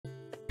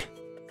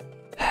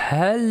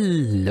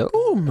Hello,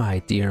 my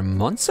dear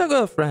monster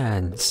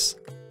girlfriends!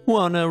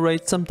 Wanna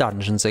raid some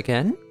dungeons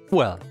again?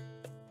 Well,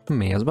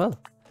 may as well.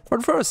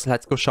 But first,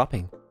 let's go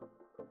shopping.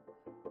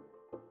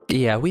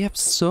 Yeah, we have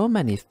so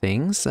many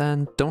things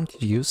and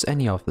don't use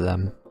any of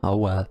them. Oh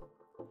well.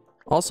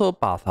 Also,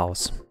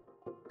 bathhouse.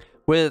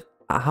 With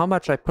how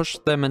much I push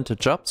them into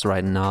jobs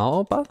right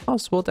now,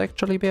 bathhouse would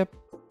actually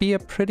be a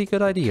pretty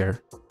good idea.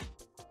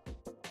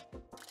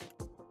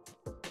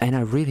 And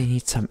I really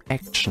need some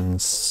action,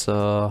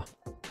 so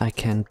I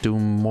can do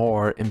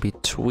more in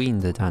between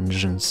the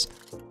dungeons.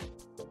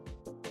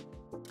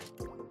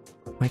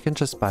 I can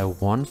just buy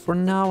one for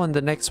now, and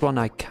the next one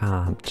I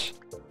can't.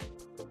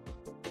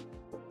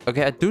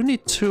 Okay, I do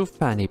need 2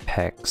 fanny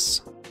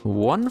packs.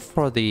 One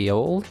for the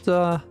old,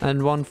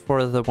 and one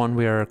for the one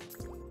we are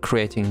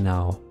creating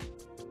now.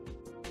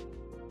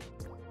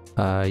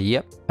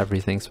 Yep,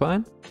 everything's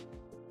fine.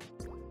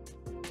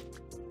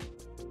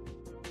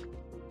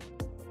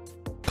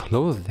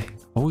 Clothing.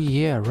 Oh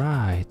yeah,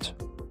 right.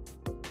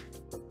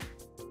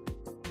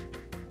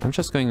 I'm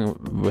just going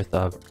with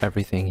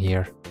everything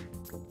here.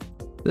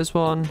 This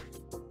one.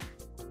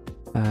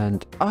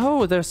 And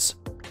oh, there's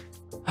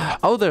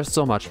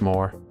so much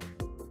more.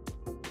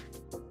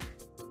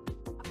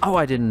 Oh,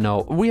 I didn't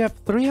know. We have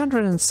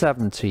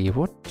 370.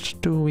 What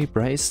do we?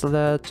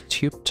 Bracelet,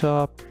 tube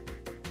top.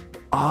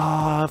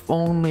 Ah, if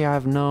only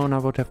I've known, I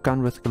would have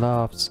gone with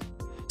gloves.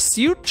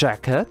 Suit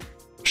jacket?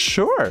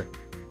 Sure.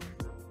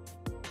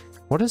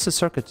 What is a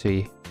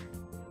circuitry?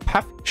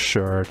 Puffy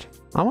shirt.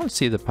 I want to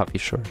see the puffy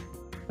shirt.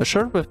 A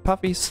shirt with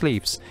puffy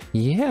sleeves.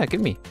 Yeah, give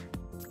me.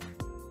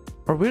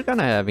 Or we're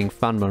gonna having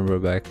fun when we're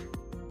back.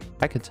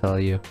 I can tell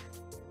you.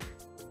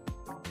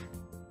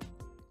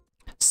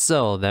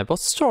 So, that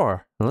was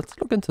store. Let's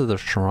look into the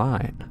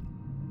shrine.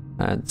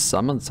 And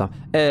summon some...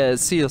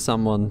 seal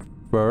someone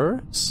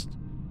first?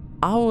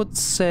 I would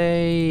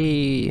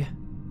say...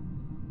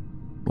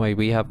 Wait,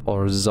 we have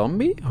our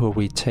zombie, who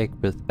we take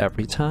with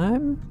every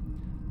time.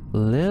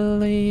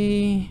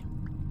 Lily...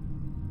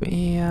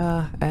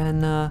 Mia,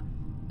 Anna,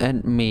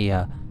 and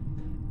Mia.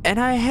 And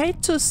I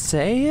hate to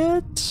say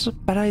it,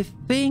 but I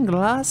think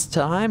last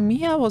time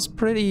Mia was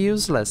pretty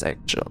useless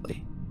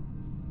actually.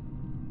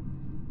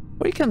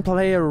 We can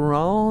play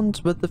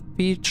around with the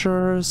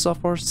features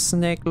of our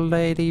snake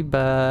lady,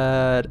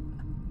 but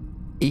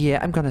yeah,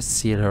 I'm gonna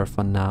seal her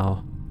for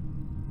now.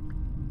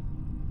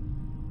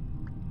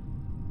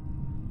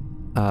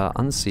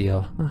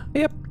 Unseal.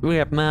 Yep, we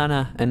have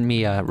Mana and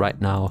Mia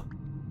right now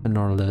in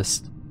our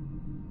list.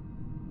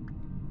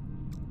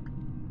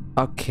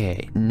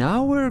 Okay,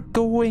 now we're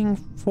going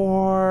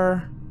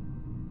for...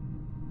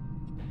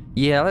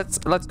 Yeah,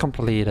 let's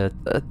complete it.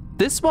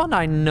 This one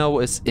I know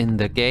is in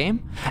the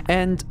game,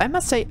 and I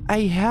must say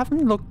I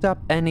haven't looked up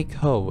any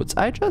codes.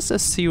 I just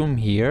assume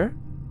here.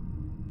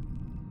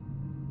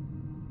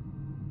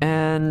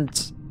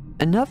 And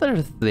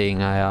another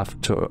thing I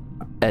have to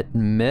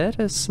admit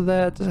is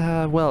that,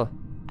 well,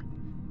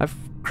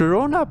 I've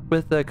grown up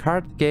with the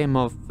card game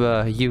of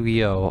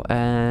Yu-Gi-Oh!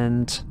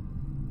 And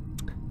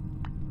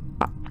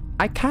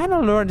I kind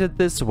of learned it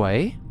this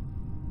way,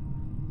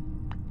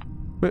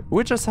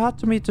 which is hard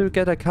to me to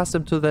get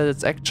accustomed to that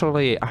it's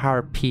actually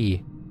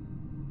Harpy.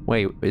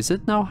 Wait, is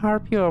it now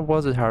Harpy or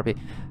was it Harpy?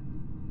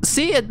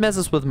 See, it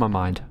messes with my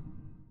mind.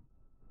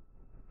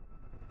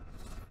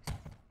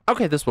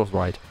 Okay, this was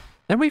right.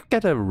 And we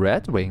get a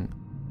red wing.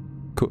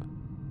 Cool.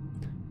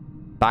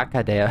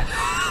 Baka there.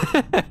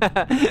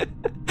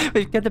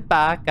 We get a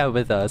Baka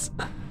with us.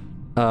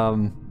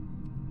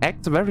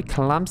 Acts very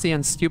clumsy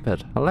and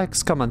stupid.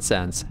 Lacks common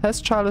sense.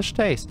 Has childish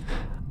taste.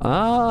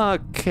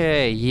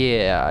 Okay,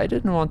 yeah. I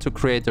didn't want to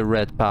create a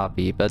red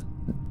puppy, but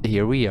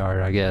here we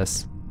are, I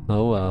guess.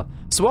 Oh well.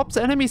 Swaps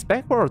enemies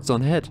backwards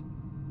on hit.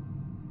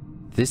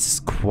 This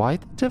is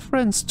quite a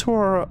difference to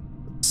our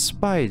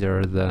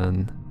spider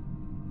then.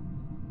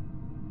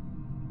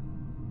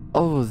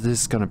 Oh,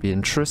 this is gonna be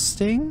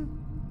interesting.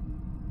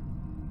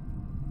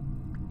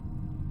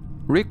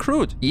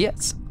 Recruit,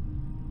 yes.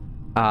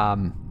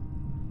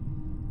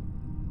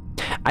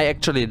 I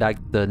actually like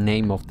the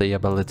name of the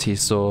ability,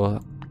 so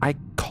I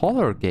call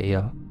her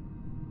Gale.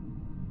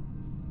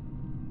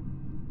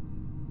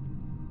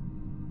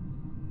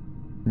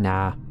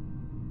 Nah.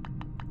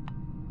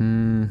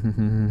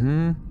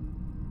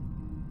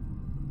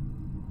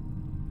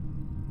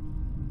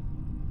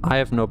 I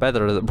have no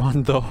better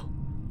one though.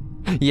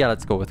 Yeah,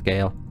 let's go with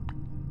Gale.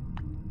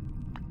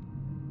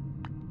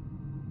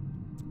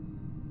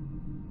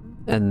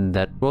 And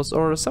that was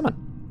our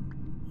summon.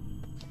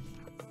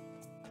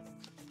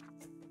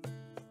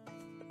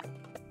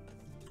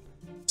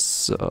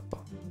 So,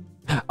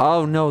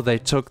 oh no, they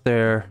took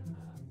their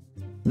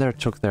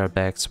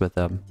bags with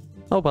them.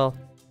 Oh well.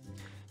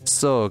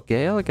 So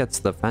Gale gets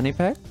the fanny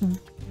pack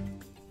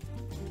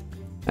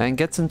and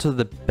gets into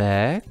the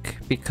bag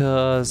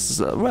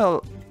because,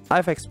 well,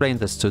 I've explained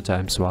this 2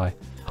 times why.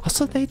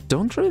 Also, they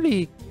don't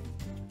really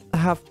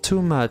have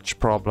too much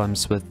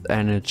problems with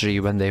energy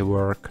when they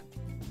work.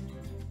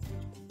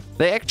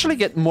 They actually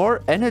get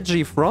more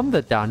energy from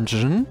the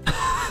dungeon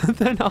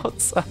than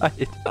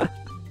outside.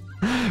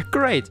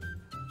 Great.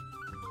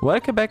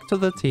 Welcome back to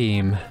the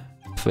team,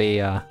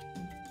 Fea.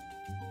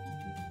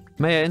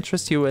 May I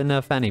interest you in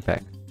a fanny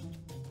pack?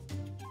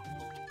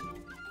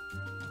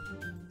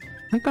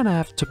 I'm gonna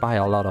have to buy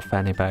a lot of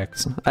fanny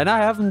packs. And I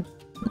haven't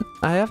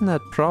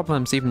had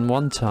problems even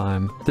one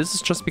time. This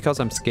is just because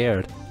I'm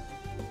scared.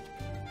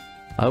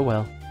 Oh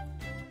well.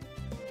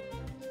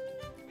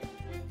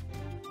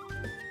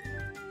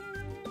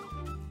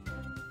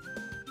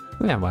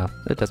 Yeah, well,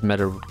 it doesn't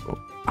matter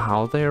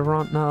how they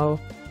run now.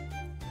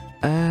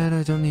 And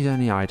I don't need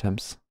any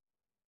items.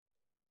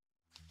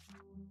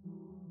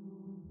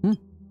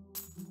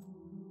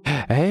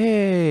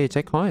 Hey,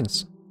 take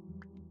coins.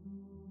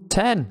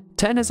 10!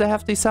 10 is a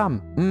hefty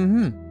sum.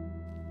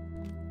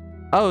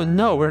 Oh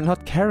no, we're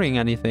not carrying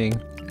anything.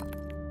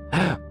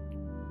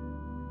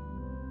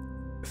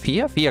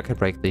 Fea can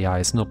break the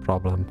ice, no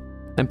problem.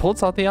 And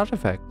pulls out the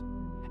artifact.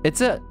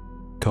 It's a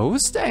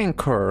ghost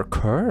anchor.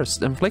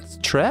 Cursed. Inflicts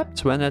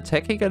trapped when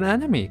attacking an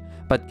enemy,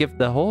 but give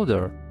the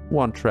holder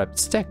 1 trapped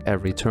stack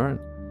every turn.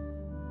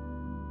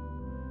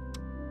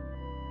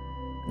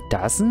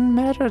 Doesn't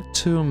matter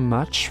too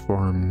much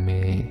for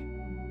me.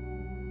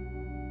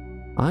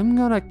 I'm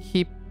gonna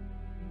keep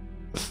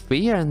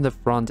Fea in the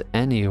front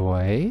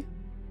anyway.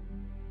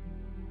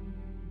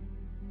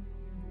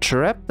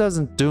 Trap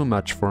doesn't do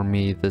much for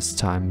me this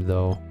time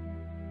though.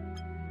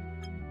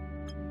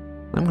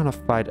 I'm gonna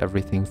fight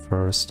everything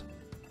first.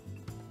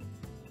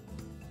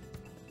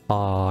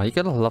 Aw, you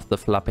gotta love the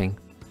flapping.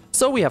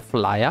 So we have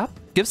fly up,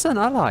 gives an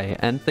ally,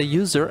 and the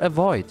user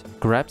avoid,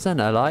 grabs an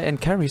ally and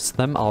carries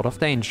them out of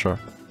danger.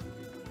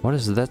 What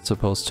is that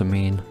supposed to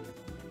mean?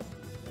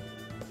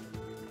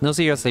 No,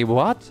 seriously,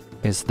 what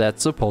is that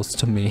supposed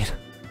to mean?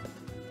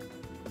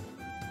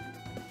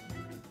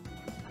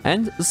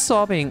 And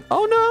sobbing,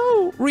 oh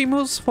no!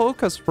 Removes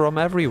focus from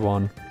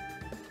everyone.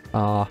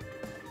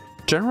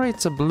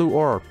 Generates a blue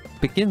orb,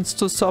 begins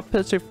to sob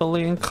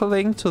pitifully and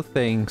cling to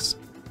things.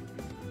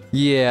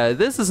 Yeah,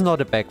 this is not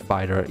a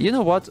backfighter. You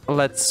know what?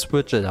 Let's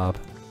switch it up.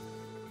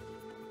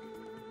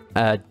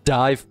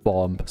 Dive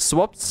bomb.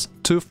 Swaps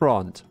to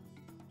front.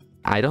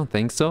 I don't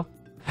think so.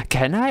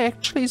 Can I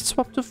actually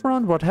swap to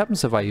front? What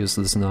happens if I use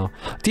this now?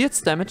 Deals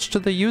damage to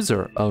the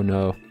user. Oh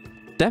no.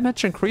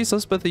 Damage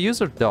increases with the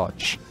user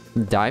dodge.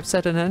 Dives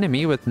at an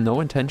enemy with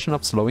no intention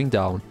of slowing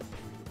down.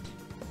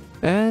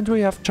 And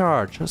we have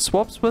charge.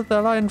 Swaps with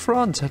ally in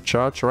front.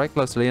 Charge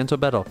recklessly into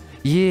battle.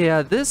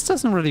 Yeah, this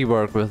doesn't really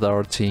work with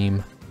our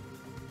team.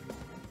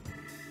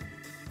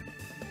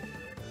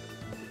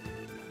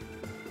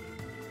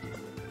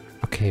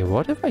 Okay,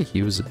 what if I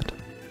use it?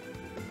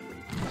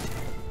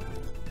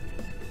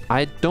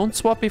 I don't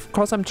swap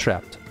because I'm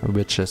trapped,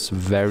 which is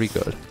very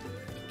good.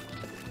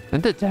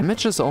 And the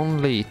damage is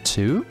only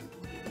 2?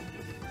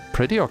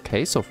 Pretty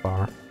okay so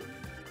far.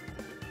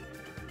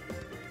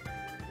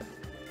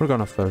 We're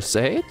gonna first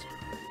aid.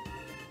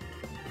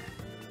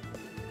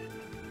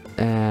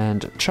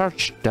 And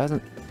charge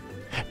doesn't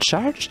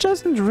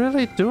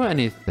really do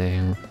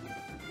anything.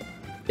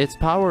 It's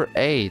power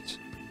 8.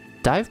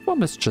 Dive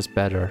bomb is just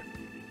better.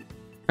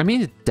 I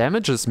mean, it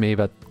damages me,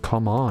 but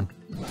come on.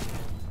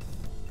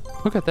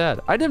 Look at that.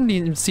 I didn't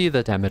even see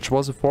the damage.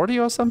 Was it 40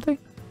 or something?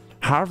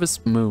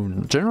 Harvest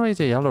Moon. Generate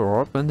a yellow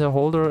orb when the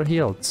holder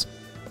heals.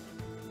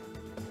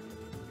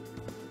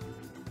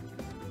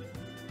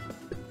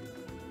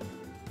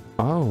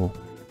 Oh.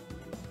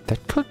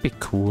 That could be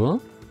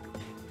cool.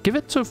 Give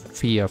it to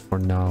Fea for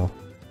now.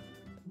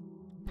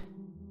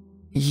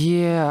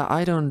 Yeah,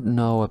 I don't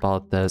know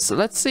about this.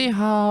 Let's see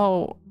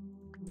how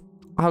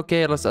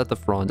Gale is at the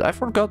front. I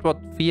forgot what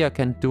Fea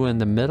can do in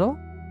the middle.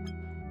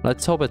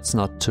 Let's hope it's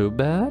not too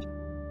bad.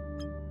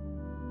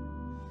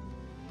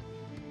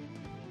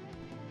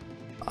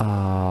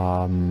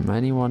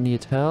 Anyone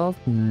need help?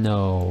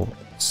 No.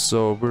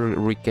 So we're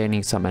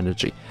regaining some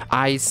energy.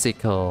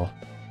 Icicle.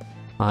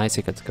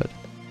 Icicle's good.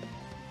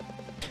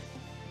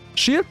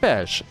 Shield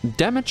Bash.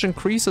 Damage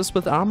increases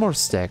with armor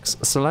stacks.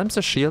 Slams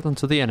a shield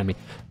onto the enemy.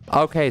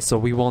 Okay, so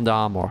we want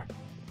armor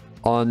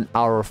on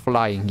our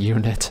flying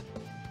unit.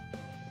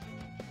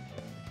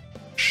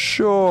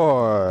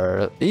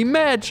 Sure.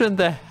 Imagine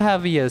the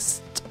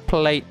heaviest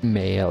plate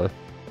mail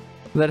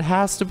that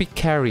has to be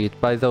carried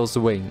by those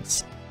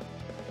wings.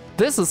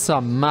 This is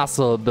some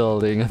muscle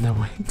building in the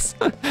wings.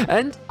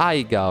 And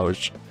eye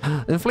gouge.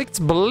 Inflicts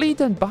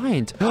bleed and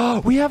bind. Oh,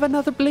 we have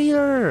another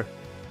bleeder.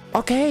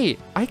 Okay,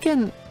 I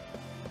can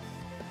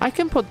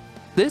put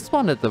this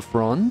one at the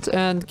front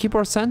and keep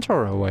our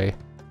centaur away.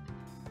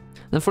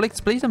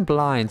 Inflicts bleed and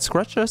blind.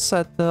 Scratches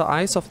at the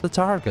eyes of the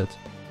target.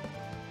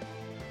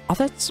 Oh,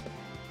 that's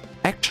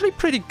actually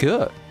pretty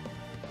good.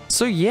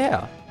 So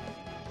yeah,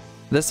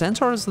 the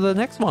centaur is the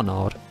next one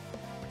out.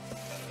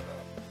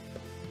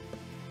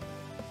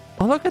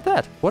 Oh, look at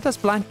that. What does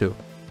blind do?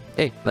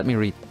 Hey, let me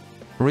read.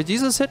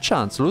 Reduces hit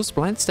chance. Lose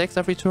blind stacks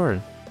every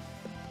turn.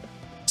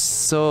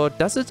 So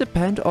does it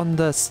depend on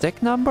the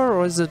stack number,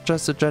 or is it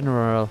just a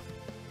general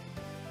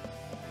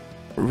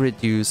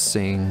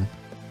reducing?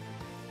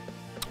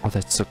 Oh,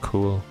 that's so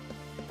cool.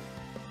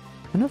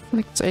 And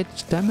inflicts 8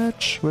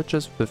 damage, which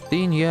is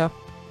 15, yeah.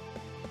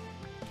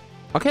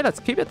 Okay, let's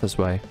keep it this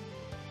way.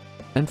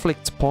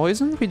 Inflicts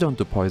poison? We don't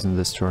do poison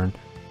this turn.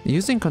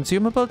 Using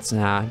consumables?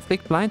 Nah,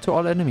 inflict blind to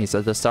all enemies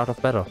at the start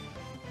of battle.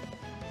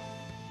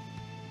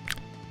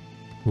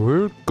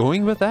 We're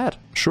going with that,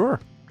 sure.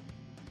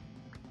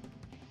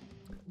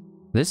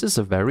 This is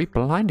a very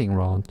blinding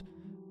round.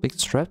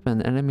 Inflicts threat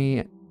when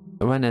enemy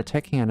when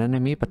attacking an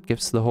enemy, but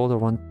gives the holder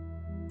one.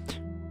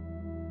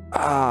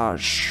 Ah,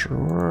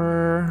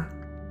 sure.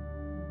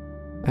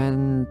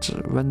 And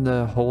when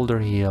the holder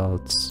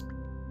heals.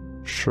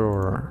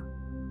 Sure.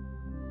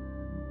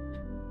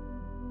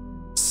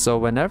 So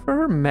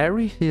whenever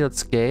Mary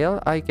heals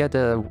Gale, I get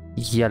a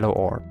yellow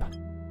orb.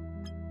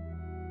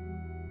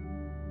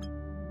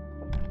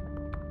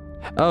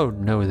 Oh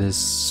no,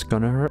 this is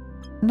gonna hurt.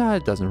 No,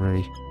 it doesn't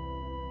really.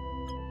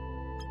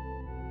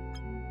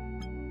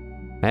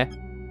 Eh?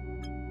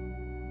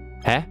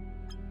 Eh?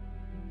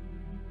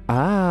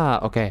 Ah,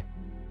 okay.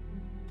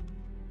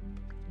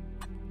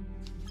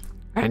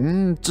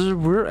 And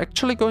we're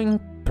actually going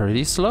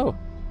pretty slow.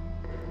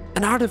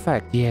 An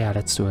artifact! Yeah,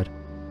 let's do it.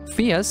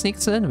 Fia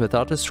sneaks in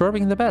without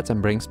disturbing the beds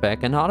and brings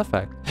back an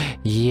artifact.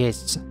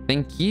 Yes,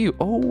 thank you.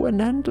 Oh, an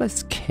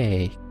endless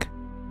cake.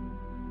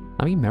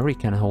 I mean, Mary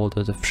can hold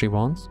it if she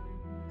wants.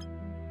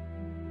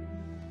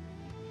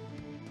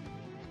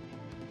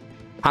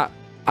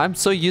 I'm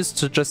so used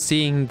to just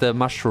seeing the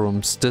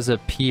mushrooms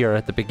disappear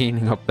at the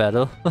beginning of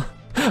battle.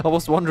 I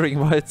was wondering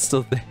why it's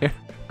still there.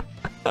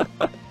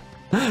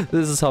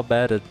 This is how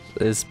bad it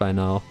is by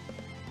now.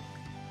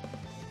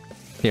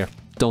 Here,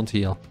 don't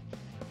heal.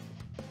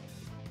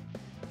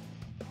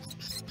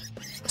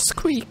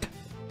 Squeak!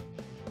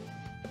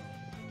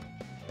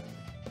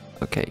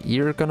 Okay,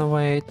 you're gonna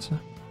wait.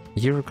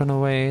 You're gonna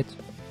wait.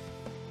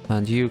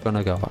 And you're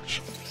gonna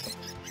gouge.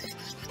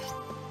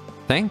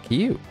 Thank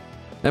you.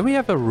 Then we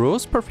have a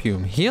rose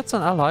perfume. Heals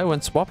an ally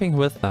when swapping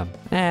with them.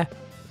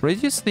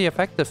 Reduce the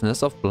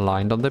effectiveness of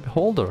blind on the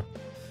beholder.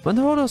 When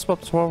the holder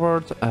swaps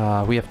forward,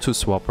 we have 2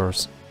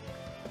 swappers.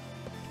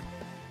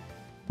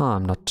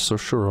 I'm not so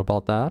sure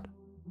about that.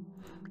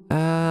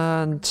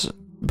 And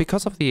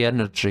because of the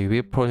energy,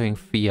 we're putting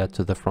Fia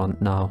to the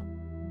front now.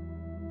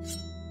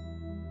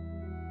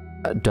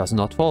 Does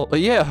not fall.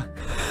 Yeah!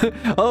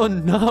 Oh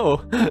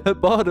no! A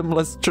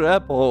bottomless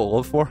trap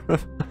hole for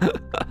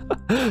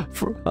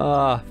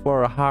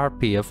for a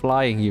Harpy, a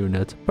flying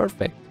unit.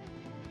 Perfect.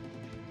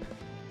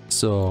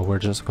 So we're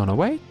just gonna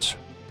wait.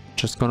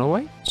 Just gonna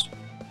wait.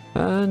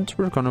 And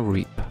we're gonna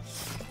reap.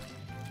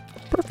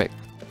 Perfect.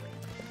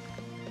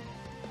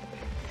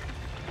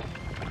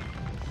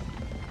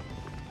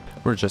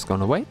 We're just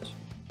gonna wait.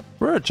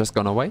 We're just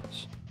gonna wait.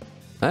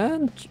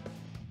 And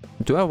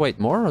do I wait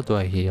more or do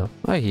I heal?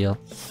 I heal.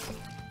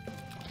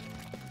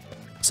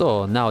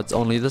 So now it's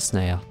only the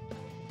snail.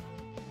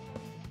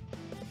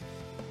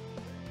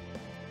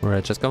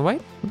 We're just gonna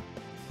wait.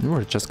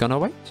 We're just gonna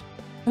wait.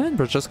 And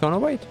we're just gonna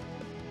wait.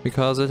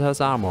 Because it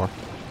has armor.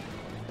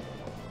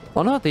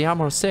 Oh no, the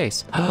armor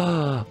stays.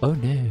 Oh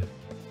no.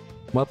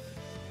 Well.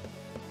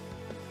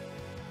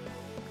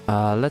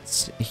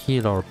 Let's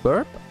heal our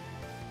burp.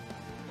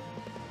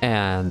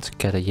 And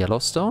get a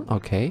Yellowstone.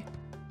 Okay.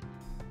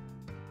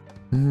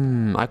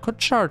 I could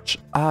charge.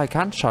 I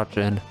can't charge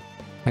in.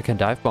 I can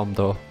dive bomb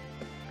though.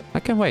 I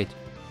can wait.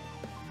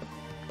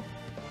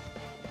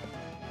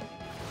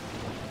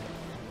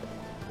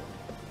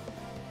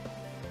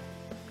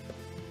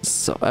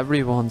 So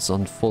everyone's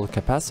on full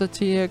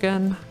capacity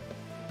again.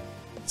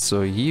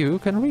 So you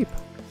can reap.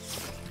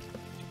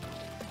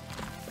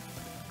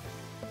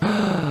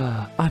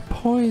 I'm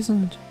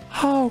poisoned.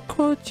 How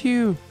could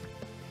you?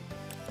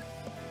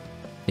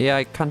 Yeah,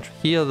 I can't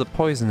heal the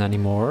poison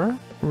anymore.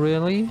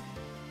 Really?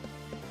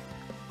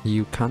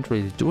 You can't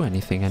really do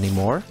anything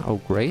anymore. Oh,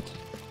 great.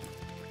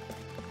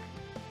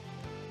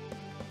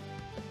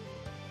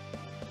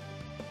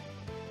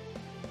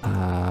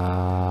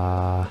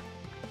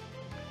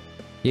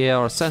 Yeah,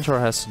 our centaur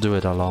has to do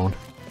it alone.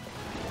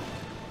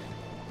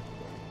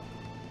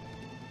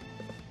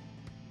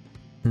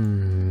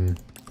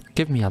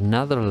 Give me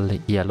another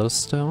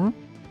Yellowstone.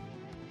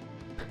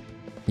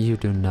 You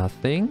do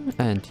nothing,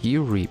 and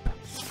you reap.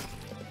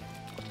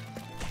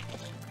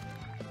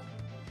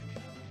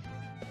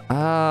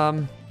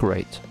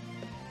 Great.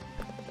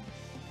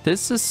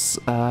 This is...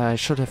 I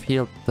should have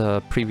healed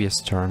the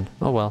previous turn.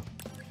 Oh well.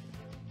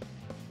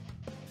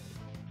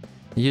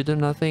 You do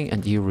nothing,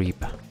 and you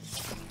reap.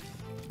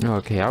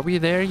 Okay, are we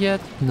there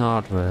yet?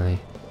 Not really.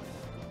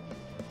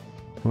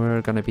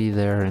 We're gonna be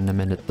there in a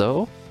minute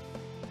though.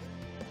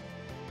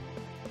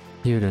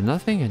 You do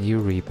nothing and you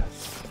reap.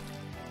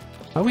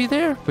 Are we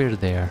there? We're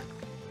there.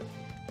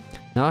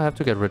 Now I have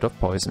to get rid of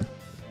poison.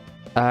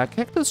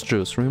 Cactus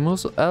juice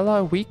removes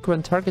ally weak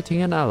when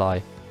targeting an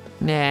ally.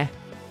 Nah.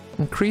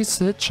 Increase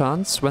hit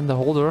chance when the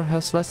holder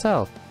has less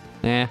health.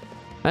 Nah.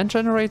 And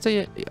generates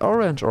a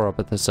orange orb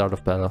at the start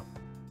of battle.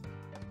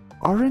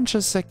 Orange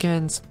is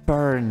against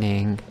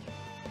burning.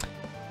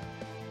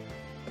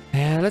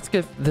 Yeah, let's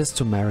give this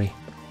to Mary.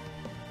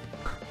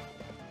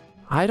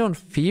 I don't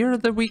fear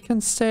the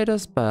weakened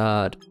status,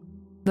 but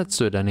let's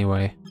do it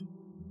anyway.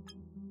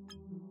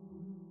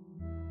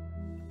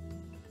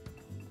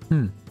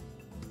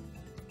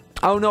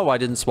 Oh no, I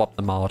didn't swap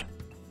them out.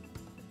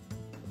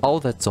 Oh,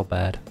 that's so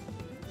bad.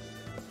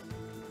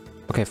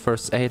 Okay,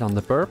 first aid on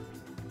the burp.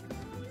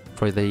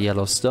 For the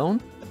yellow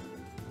stone.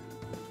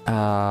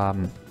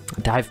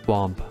 Dive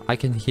bomb. I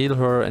can heal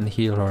her and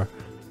heal her.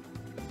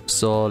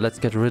 So let's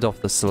get rid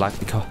of the slack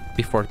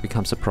before it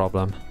becomes a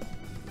problem.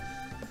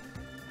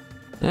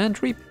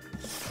 And reap.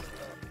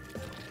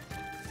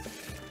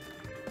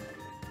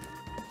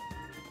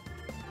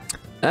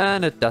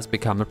 And it does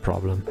become a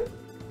problem.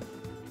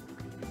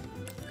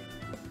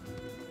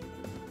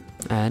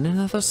 And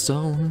another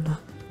stone.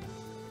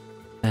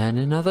 And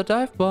another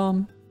dive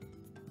bomb.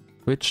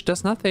 Which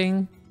does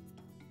nothing.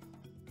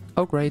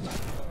 Oh great.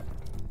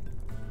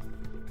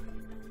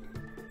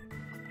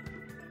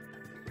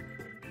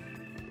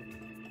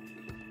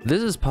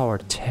 This is power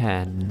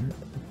 10.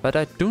 But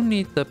I do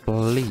need the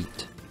bleed.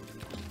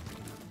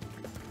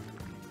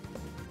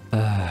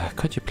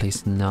 Could you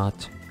please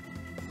not?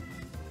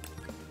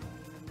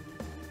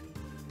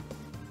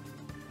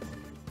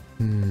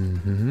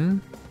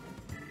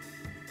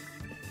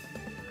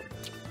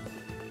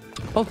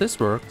 Oh, this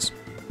works.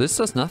 This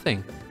does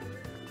nothing.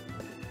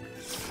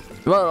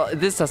 Well,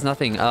 this does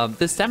nothing.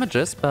 This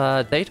damages,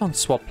 but they don't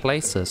swap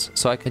places,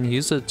 so I can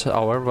use it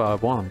however I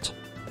want.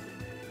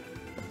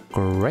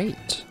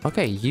 Great.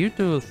 Okay, you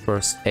do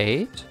first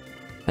aid.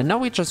 And now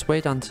we just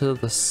wait until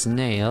the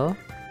snail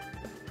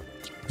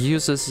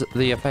uses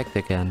the effect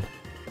again.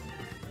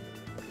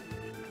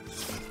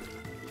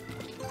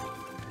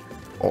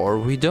 Or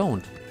we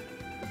don't.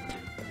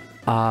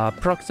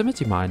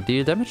 Proximity mine.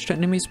 Deal damage to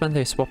enemies when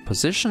they swap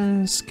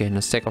positions. Gain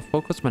a stack of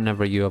focus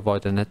whenever you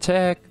avoid an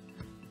attack.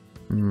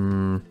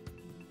 Let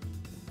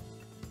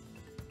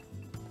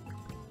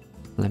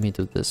me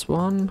do this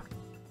one.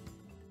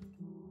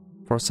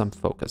 For some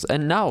focus.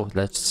 And now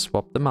let's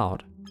swap them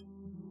out.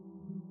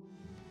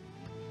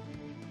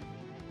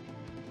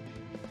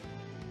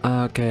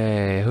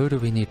 Okay, who do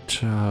we need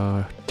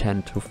to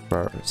tend to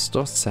first?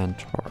 Or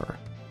centaur?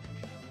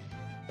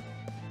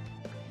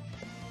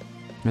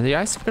 And the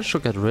icicle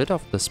should get rid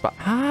of the spot.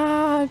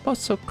 Ah, it was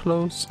so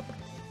close.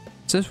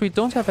 Since we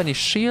don't have any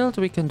shield,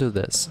 we can do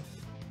this.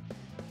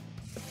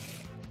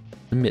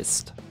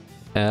 Missed.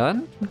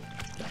 And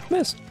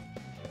missed.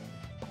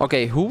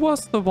 Okay, who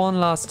was the one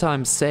last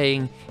time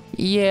saying,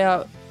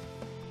 yeah,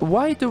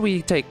 why do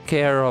we take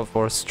care of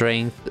our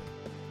strength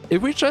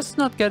if we're just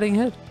not getting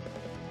hit?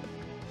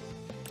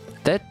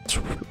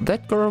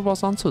 That girl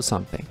was onto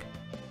something.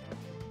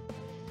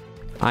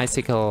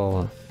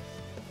 Icicle.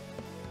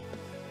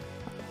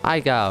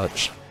 Eye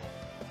gouge.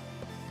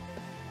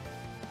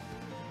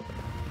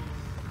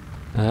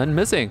 And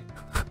missing.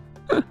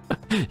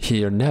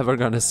 You're never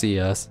gonna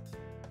see us.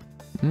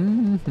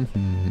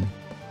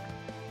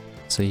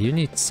 So you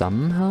need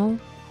some help?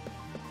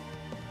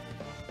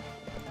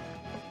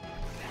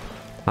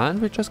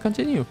 And we just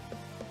continue.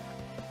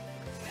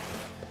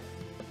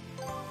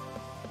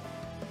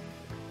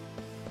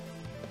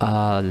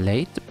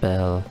 Late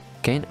bell.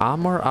 Gain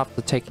armor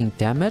after taking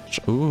damage?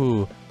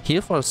 Ooh.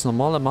 Heal for a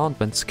small amount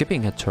when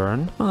skipping a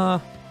turn.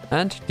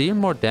 And deal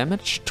more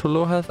damage to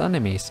low health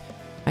enemies.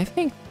 I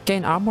think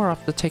gain armor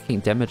after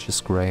taking damage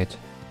is great.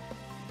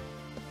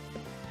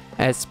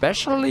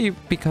 Especially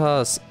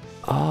because...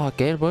 Oh,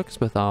 Gale works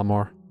with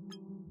armor.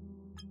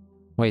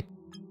 Wait.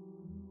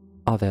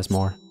 Oh, there's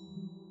more.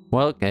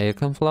 Well, Gale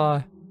can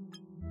fly.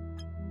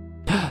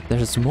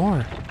 There's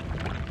more.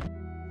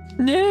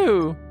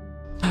 No!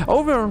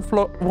 Over on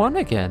floor 1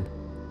 again.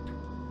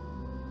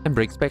 And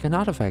brings back an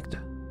artifact.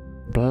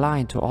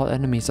 Blind to all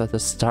enemies at the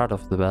start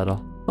of the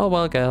battle. Oh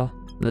well, Gale.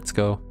 Let's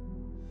go.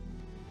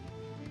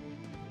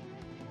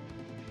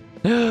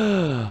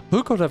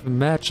 Who could have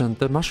imagined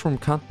the mushroom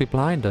can't be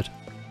blinded?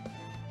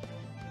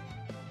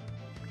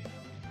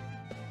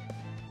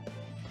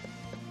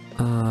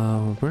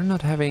 We're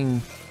not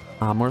having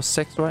armor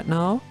 6 right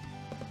now.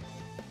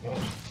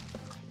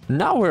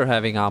 Now we're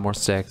having armor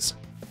 6.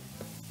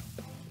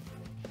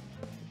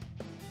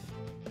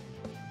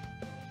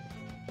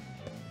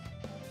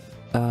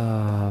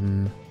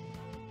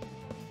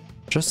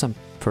 Just some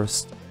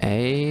first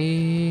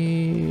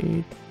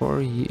aid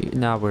for you.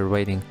 Now we're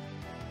waiting.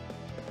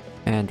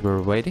 And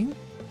we're waiting.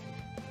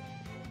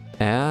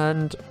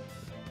 And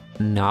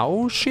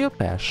now shield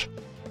bash.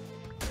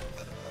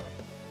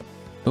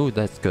 Oh,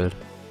 that's good.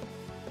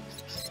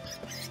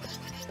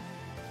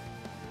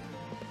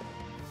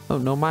 Oh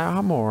no, my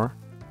armor.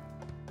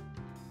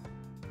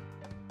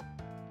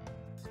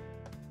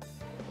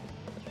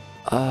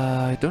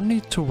 I don't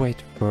need to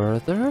wait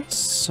further,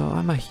 so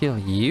I'ma heal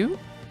you.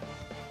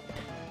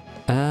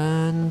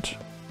 And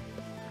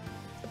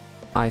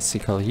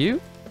icicle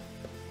you.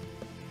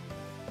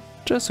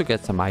 Just to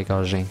get some eye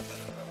gouging.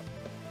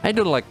 I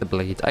do like the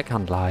bleed, I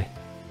can't lie.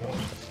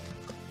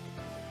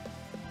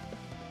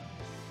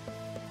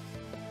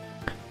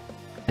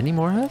 Any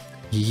more health?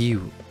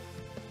 You.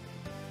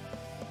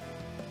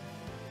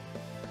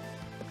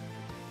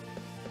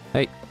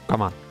 Hey.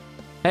 Come on.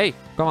 Hey,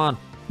 come on.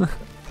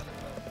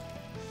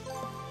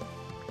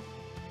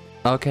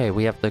 Okay,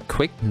 we have the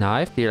quick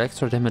knife, deal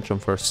extra damage on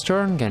first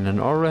turn, gain an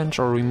orange,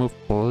 or remove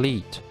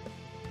bleed.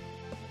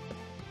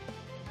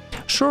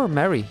 Sure,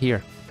 Mary,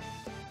 here.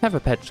 Have a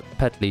pet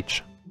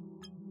leech.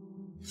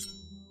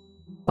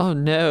 Oh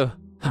no,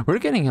 we're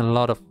getting a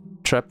lot of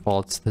trap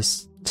vaults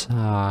this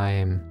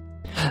time.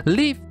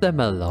 Leave them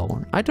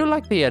alone. I do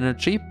like the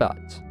energy, but...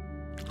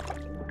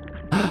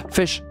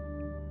 Fish!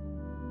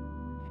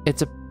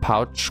 It's a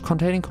pouch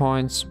containing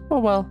coins. Oh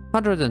well,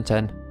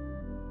 110.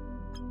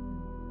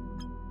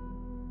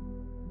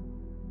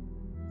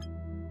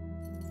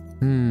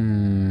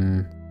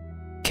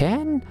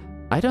 Can?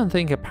 I don't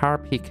think a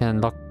Harpy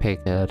can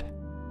lockpick it.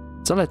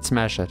 So let's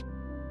smash it.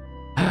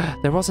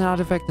 There was an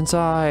artifact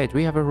inside.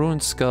 We have a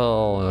ruined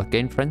skull.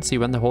 Gain frenzy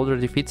when the holder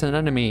defeats an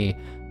enemy.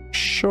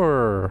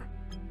 Sure.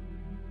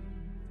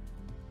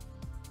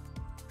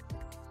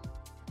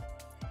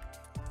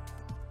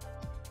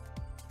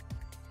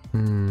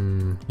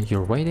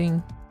 You're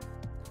waiting.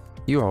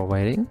 You are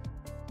waiting.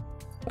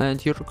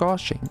 And you're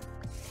goshing.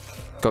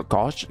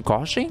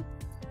 Goshing?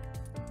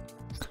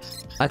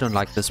 I don't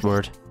like this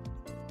word.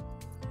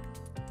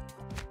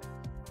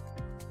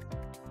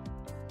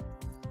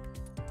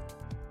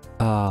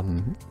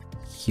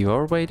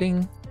 You're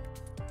waiting.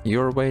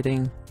 You're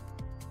waiting.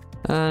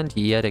 And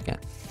yet again.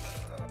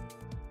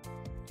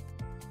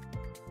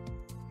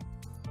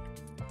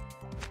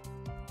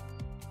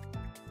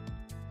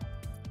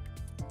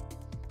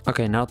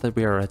 Okay, now that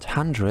we are at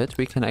 100,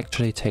 we can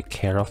actually take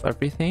care of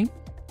everything.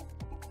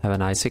 Have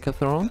an icicle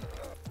thrown.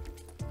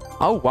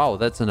 Oh wow,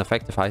 that's an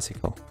effective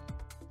icicle.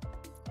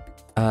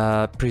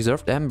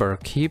 Preserved Ember.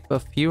 Keep a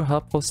few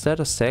helpful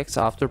status stacks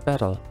after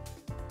battle.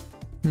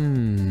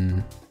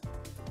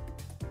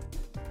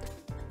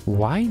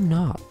 Why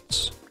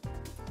not?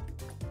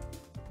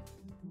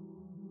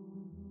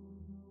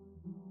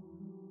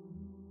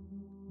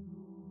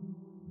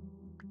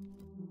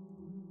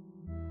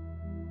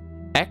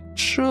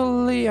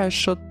 Actually, I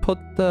should put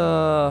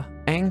the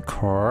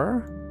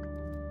anchor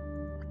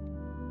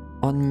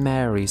on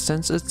Mary,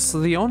 since it's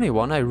the only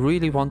one I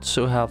really want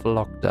to have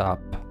locked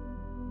up.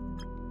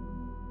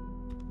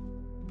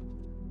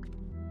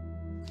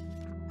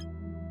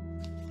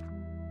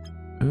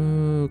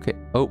 Okay.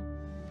 Oh.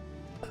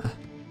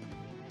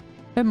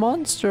 A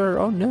monster!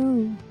 Oh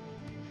no!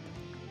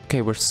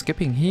 Okay, we're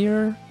skipping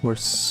here. We're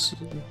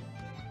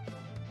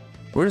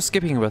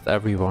skipping with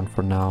everyone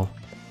for now.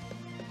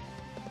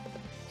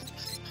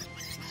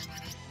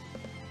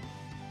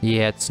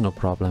 Yeah, it's no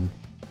problem.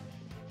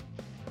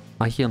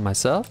 I heal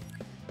myself.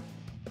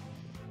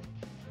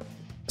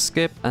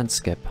 Skip and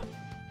skip.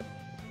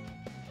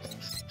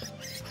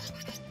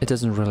 It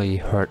doesn't really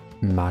hurt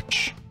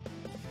much.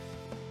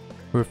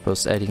 We're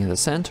first adding the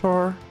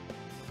centaur.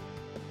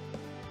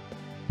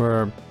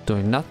 We're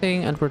doing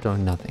nothing and we're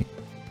doing nothing.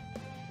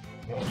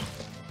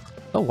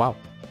 Oh wow.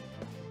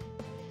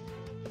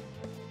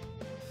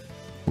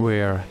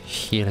 We're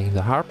healing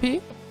the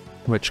Harpy,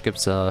 which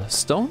gives a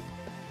stone.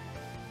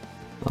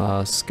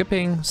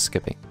 Skipping,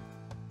 skipping.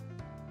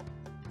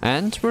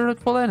 And we're at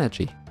full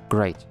energy.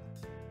 Great.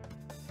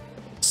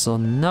 So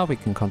now we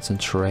can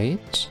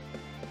concentrate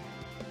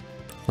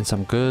on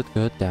some good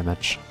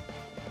damage.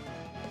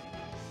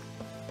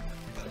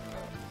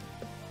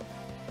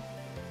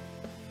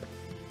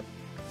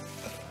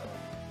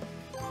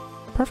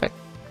 Perfect.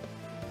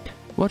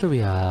 What do we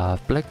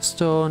have?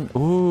 Blackstone.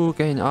 Ooh,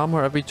 gain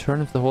armor every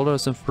turn if the holder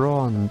is in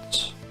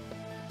front.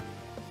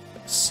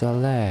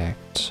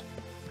 Select.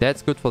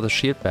 That's good for the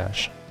shield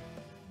bash.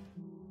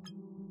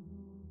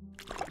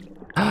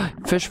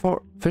 Fish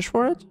for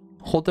it?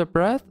 Hold their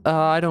breath?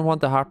 I don't want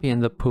the Harpy in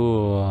the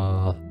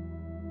pool.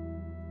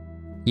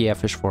 Yeah,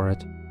 fish for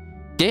it.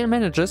 Gale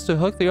manages to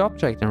hook the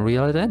object and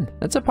reel it in.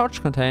 It's a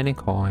pouch containing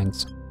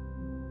coins.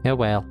 Yeah,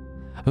 well.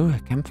 Ooh, a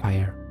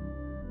campfire.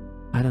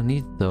 I don't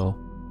need it though.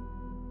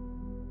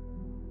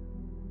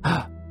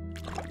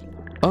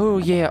 Oh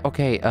yeah,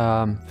 okay,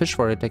 fish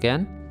for it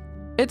again.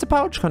 It's a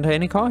pouch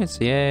containing coins,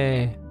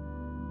 yay.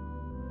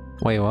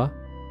 Wait, what?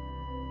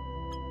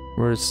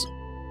 Where's...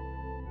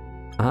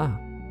 Ah.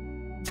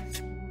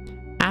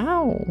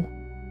 Ow!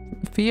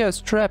 Fear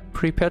is trapped,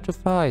 prepare to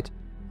fight.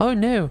 Oh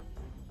no!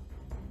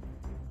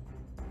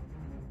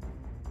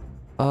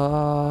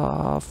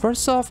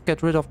 First off,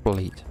 get rid of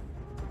bleed.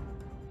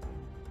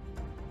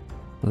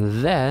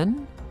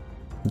 Then,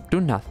 do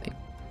nothing.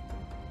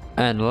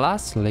 And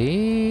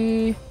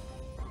lastly...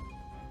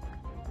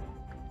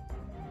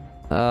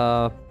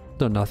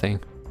 do nothing.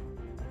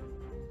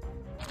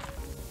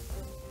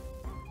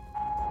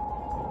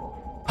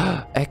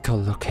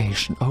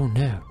 Echolocation, oh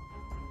no.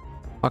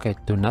 Okay,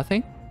 do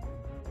nothing.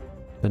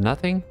 Do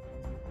nothing.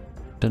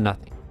 Do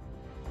nothing.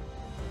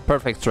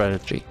 Perfect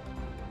strategy.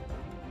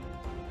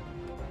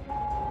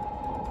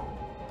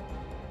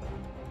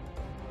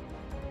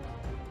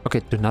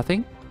 Okay, do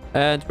nothing.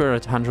 And we're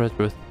at 100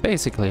 with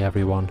basically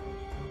everyone.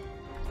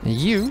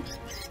 You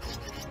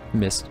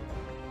missed.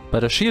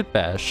 But a shield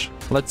bash.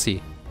 Let's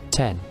see.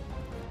 10.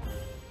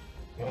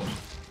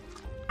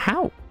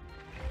 How?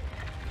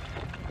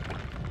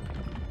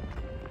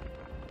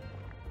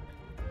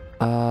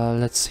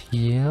 Let's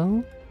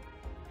heal.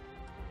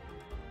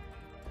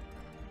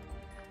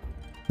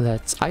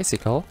 Let's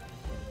icicle.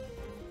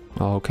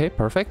 Okay,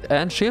 perfect.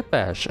 And shield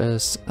bash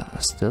is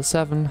still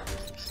 7.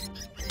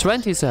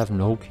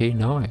 27. Okay,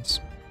 nice.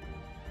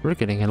 We're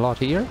getting a lot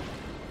here.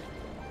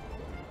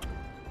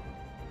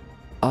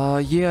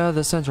 Yeah,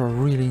 the centaur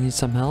really needs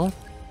some help.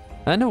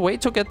 And a way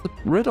to get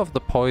rid of the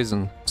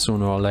poison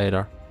sooner or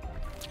later.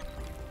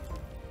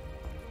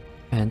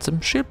 And some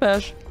shield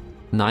bash.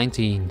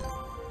 19.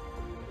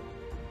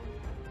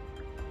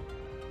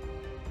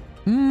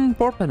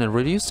 Board panel.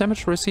 Reduce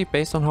damage received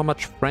based on how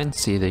much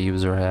frenzy the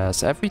user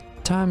has. Every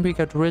time we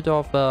get rid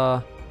of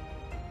a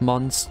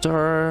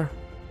monster.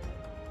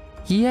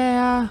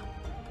 Yeah.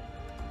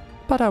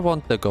 But I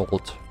want the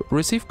gold.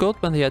 Receive gold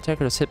when the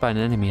attacker is hit by an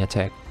enemy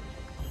attack.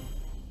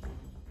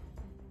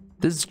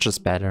 This is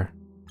just better.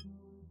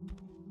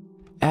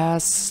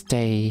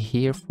 Stay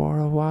here for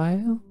a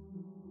while.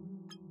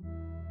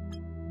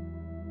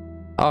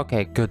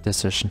 Okay, good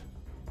decision.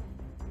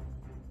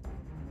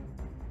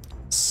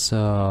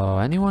 So,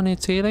 anyone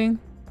needs healing?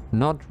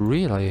 Not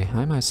really.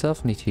 I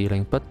myself need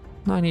healing, but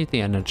I need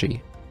the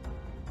energy.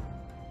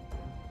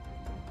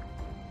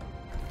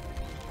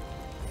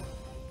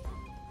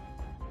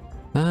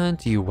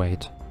 And you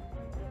wait.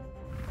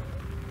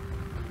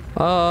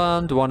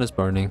 And one is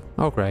burning.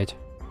 Oh, great.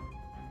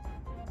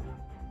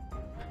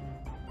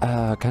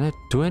 Can I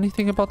do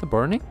anything about the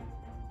burning?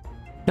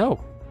 No.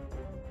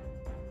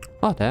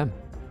 Oh, damn.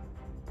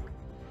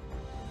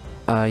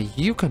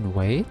 You can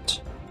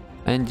wait.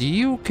 And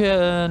you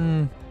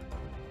can...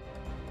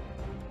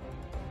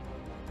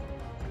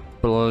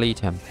 bleed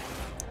him.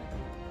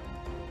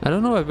 I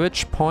don't know at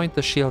which point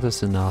the shield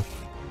is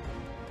enough.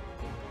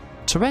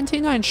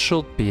 29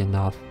 should be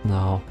enough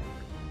now.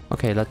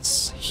 Okay,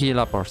 let's heal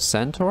up our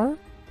centaur.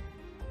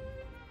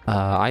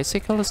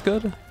 Icicle is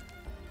good.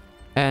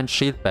 And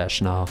shield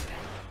bash now.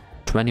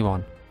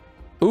 21.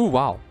 Ooh,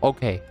 wow.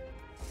 Okay.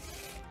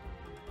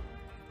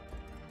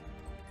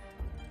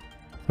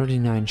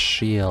 39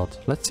 shield.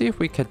 Let's see if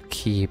we can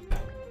keep.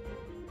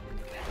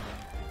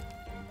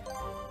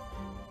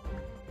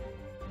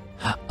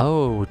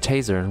 Oh,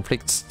 taser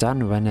inflicts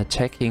stun when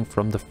attacking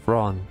from the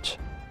front.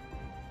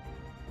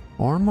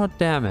 Or more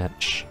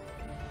damage.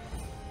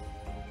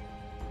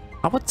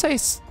 I would say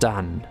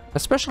stun,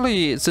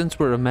 especially since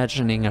we're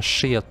imagining a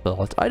shield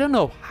build. I don't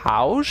know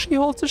how she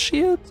holds a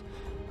shield.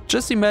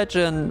 Just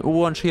imagine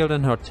one shield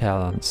in her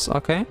talons,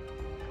 okay?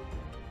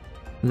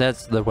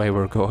 That's the way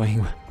we're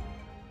going.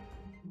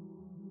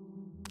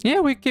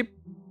 Yeah, we keep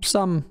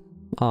some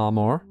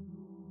armor.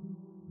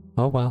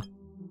 Oh well.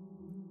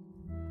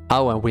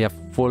 Oh, and we have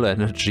full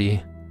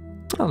energy.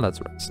 Oh, let's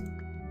rest.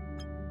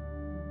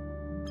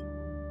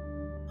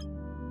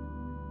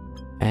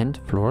 And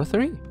floor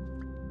 3.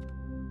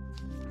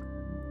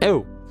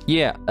 Oh,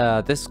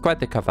 yeah, this is quite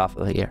the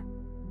kerfuffle here.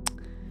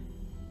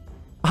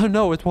 Oh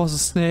no, it was a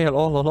snail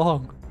all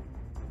along.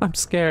 I'm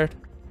scared.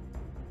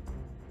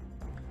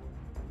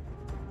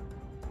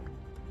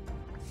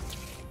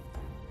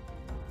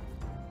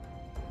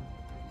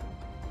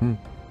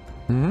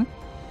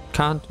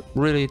 Can't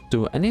really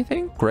do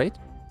anything? Great.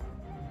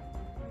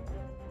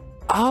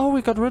 Oh,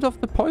 we got rid of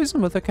the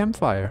poison with the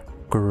campfire.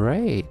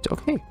 Great,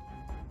 okay.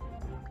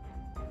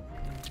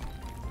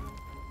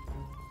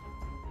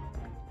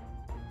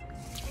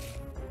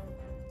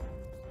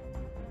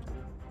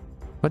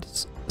 What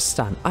is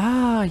stun?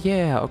 Ah,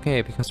 yeah,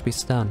 okay, because we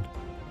stun.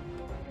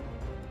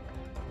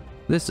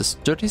 This is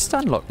dirty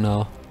stun lock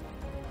now.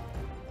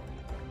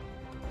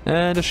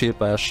 And a shield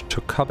bash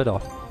to cap it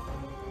off.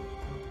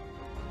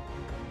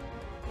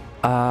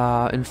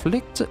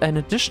 Inflict an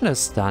additional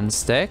stun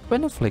stack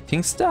when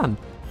inflicting stun.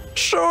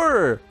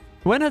 Sure!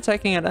 When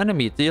attacking an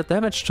enemy, deal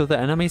damage to the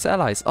enemy's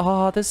allies.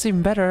 Oh, this is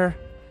even better.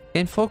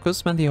 Gain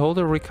focus when the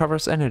holder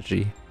recovers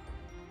energy.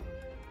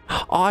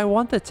 Oh, I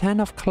want the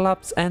 10 of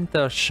clubs and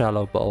the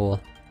shallow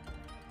bowl.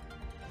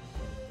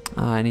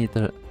 I need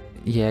the...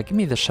 yeah, give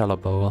me the shallow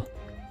bowl.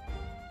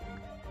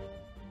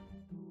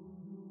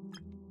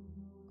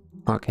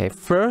 Okay,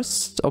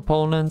 first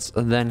opponents,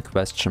 then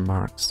question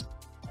marks.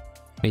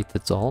 Wait,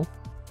 that's all?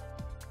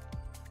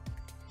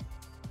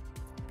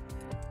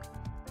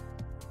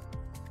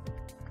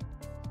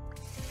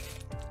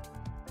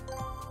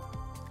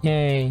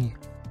 Yay!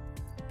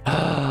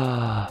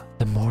 Ah,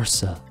 the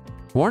morsel.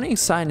 Warning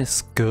sign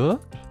is good,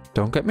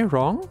 don't get me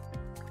wrong,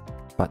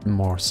 but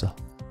morsel.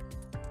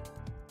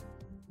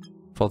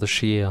 For the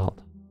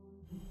shield.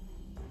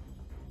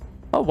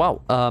 Oh wow,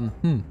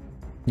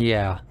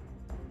 yeah.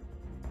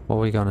 What are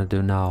we gonna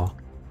do now?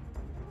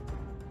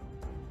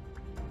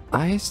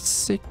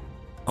 Icicle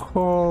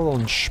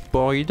on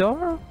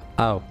Spider?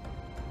 Oh.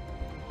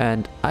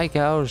 And I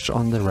gouge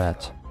on the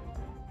rat.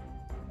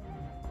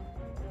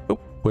 Oh,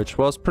 which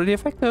was pretty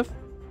effective.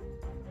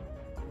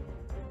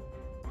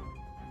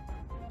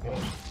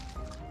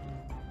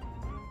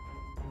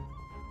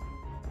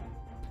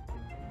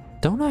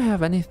 Don't I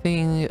have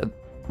anything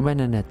when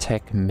an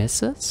attack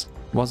misses?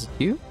 Was it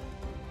you?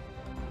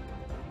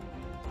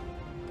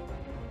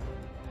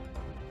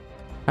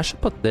 I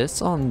should put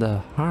this on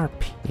the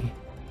Harpy.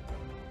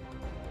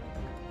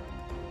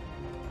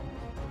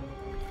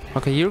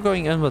 Okay, you're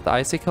going in with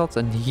icicles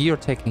and you're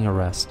taking a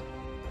rest.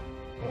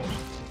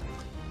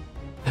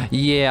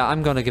 Yeah,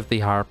 I'm gonna give the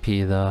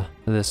Harpy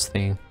this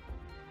thing.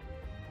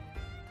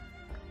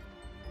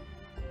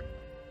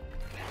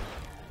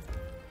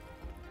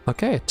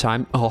 Okay,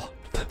 time. Oh,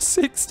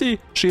 60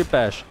 shield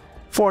bash,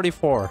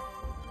 44.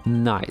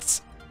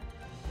 Nice.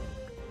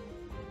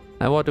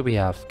 And what do we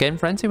have? Gain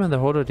frenzy when the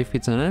holder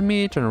defeats an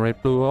enemy.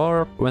 Generate blue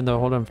orb when the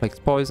holder inflicts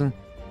poison.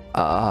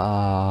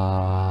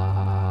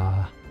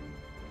 I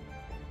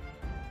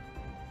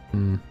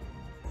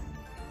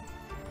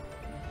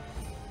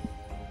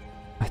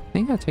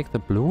think I take the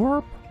blue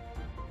orb.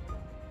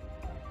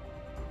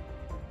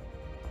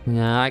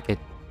 Yeah,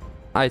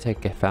 I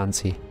take a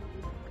fancy.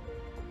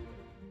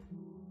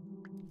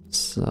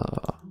 So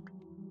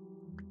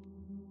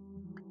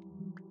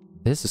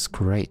this is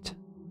great.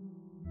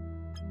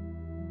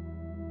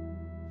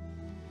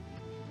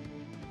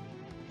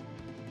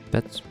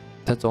 That's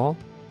all.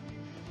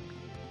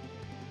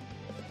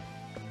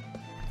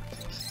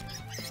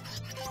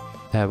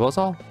 That was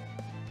all.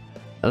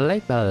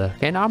 Label.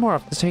 Gain armor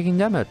after taking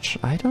damage.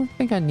 I don't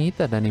think I need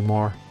that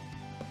anymore.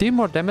 Deal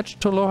more damage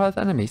to low health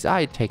enemies.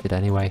 I take it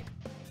anyway.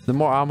 The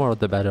more armor,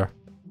 the better.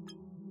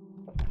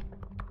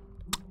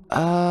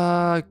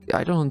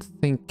 I don't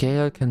think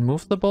Gale can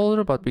move the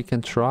boulder, but we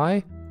can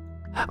try.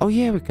 Oh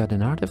yeah, we got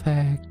an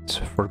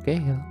artifact for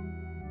Gale.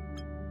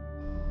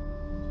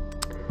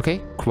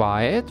 Okay,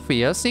 quiet.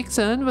 Fia sneaks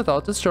in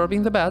without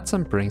disturbing the bats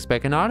and brings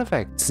back an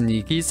artifact.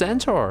 Sneaky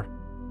Centaur.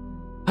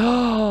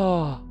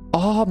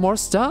 Oh, more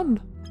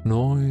stun.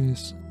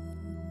 Nice.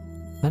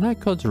 Then I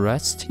could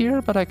rest here,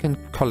 but I can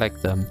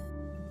collect them.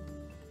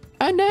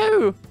 Oh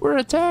no, we're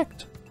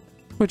attacked.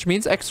 Which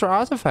means extra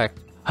artifact.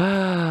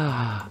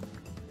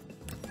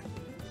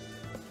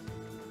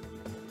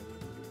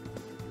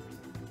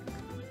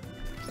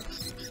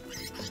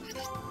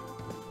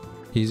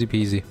 Easy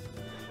peasy.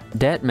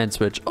 Deadman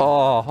switch.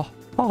 Oh.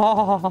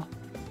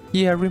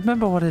 Yeah,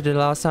 remember what I did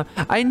last time?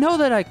 I know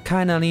that I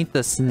kinda need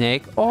the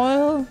snake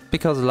oil,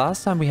 because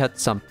last time we had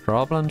some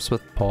problems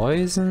with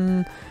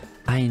poison.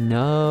 I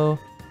know.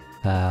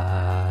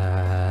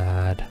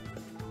 But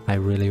I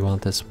really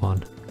want this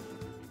one.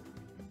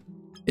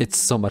 It's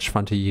so much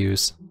fun to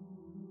use.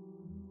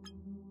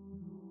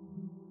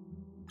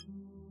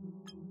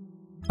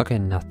 Okay,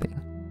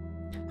 nothing.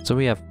 So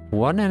we have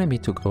one enemy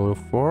to go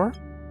for.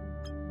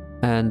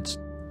 And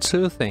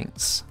 2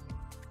 things.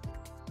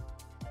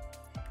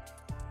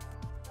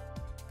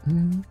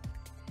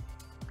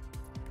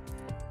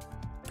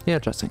 Yeah,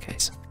 just in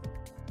case.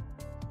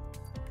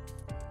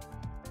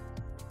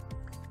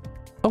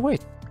 Oh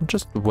wait,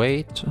 just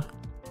wait.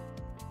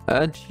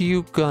 And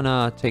you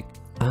gonna take...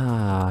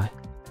 you're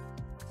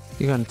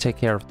gonna take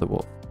care of the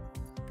wolf.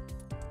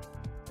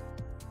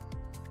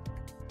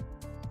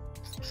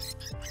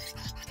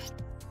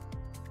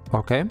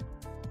 Okay,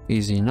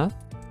 easy enough.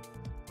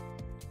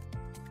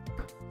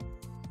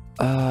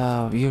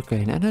 You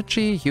gain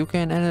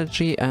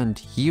energy,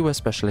 and you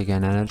especially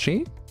gain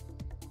energy.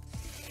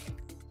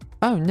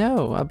 Oh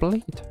no, I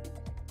bleed.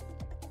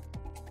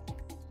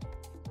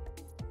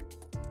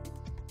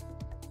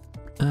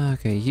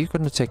 Okay, you're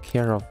gonna take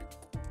care of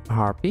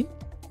Harpy.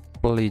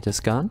 Bleed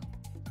is gone.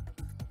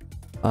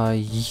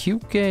 You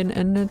gain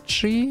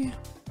energy,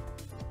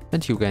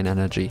 and you gain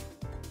energy.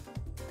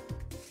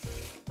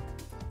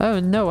 Oh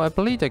no, I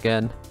bleed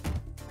again.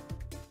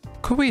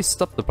 Could we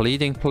stop the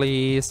bleeding,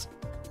 please?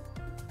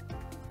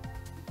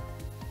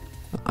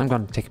 I'm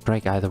gonna take a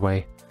break either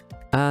way.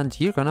 And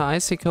you're gonna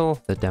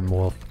icicle the damn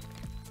wolf.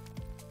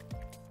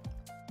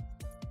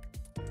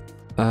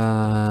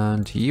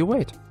 And you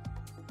wait.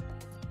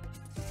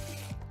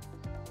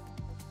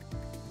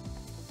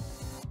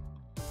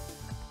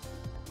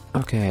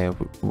 Okay,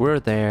 we're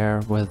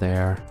there.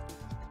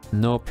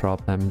 No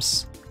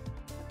problems.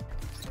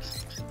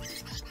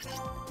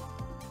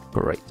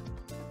 Great.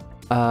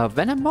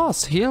 Venom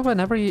Moss. Heal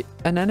whenever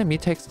an enemy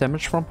takes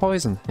damage from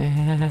poison.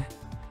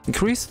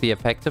 Increase the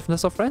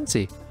effectiveness of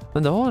Frenzy.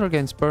 When the holder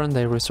gains burn,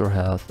 they restore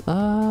health.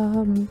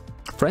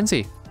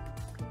 Frenzy.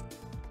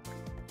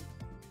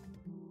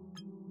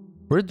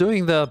 We're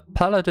doing the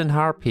Paladin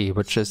Harpy,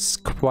 which is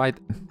quite...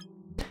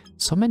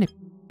 So many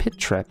pit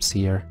traps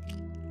here.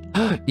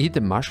 Eat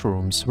the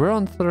mushrooms. We're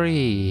on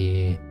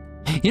 3.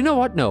 You know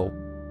what? No.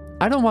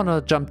 I don't want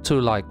to jump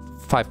to like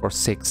 5 or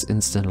 6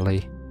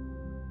 instantly.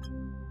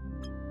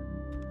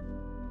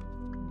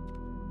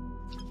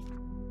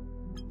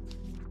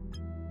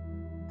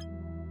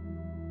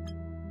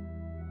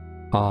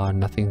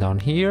 Nothing down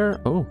here.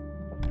 Oh.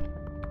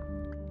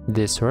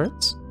 This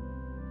hurts.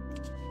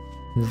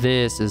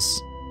 This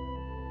is...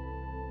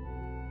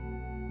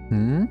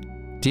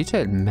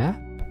 Detailed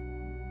map?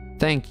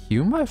 Thank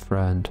you, my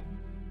friend.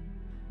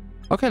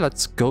 Okay,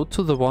 let's go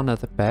to the one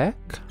at the back.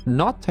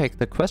 Not take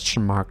the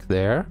question mark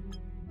there,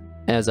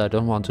 as I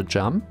don't want to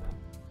jump.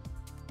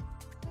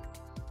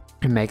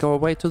 And make our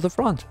way to the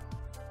front.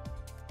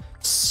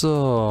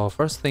 So,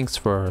 first things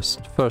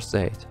first. First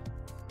aid.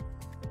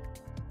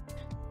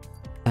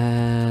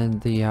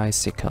 And the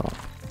icicle.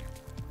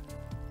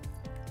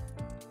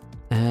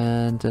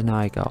 And an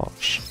eye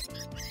gouge.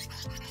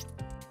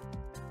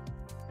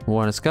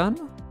 One is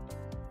gone.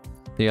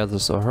 The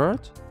others are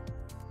hurt.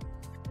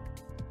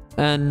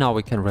 And now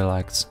we can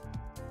relax.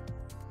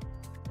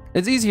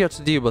 It's easier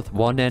to deal with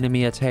one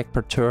enemy attack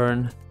per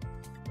turn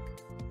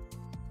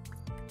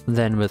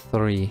than with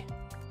 3.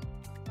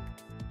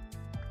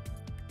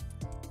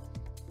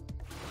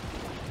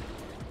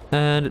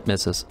 And it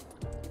misses.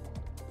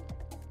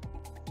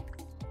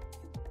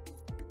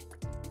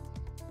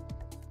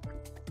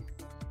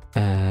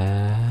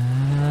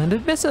 And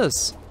it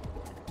misses.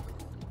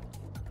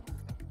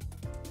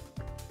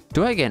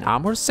 Do I gain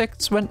armor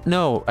 6 when...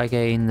 No, I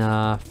gain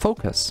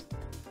focus.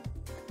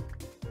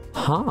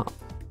 Huh.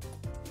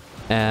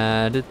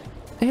 And it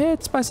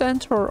hits my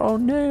center. Oh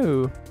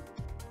no.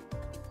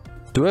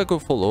 Do I go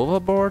full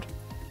overboard?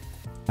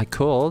 I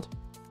could.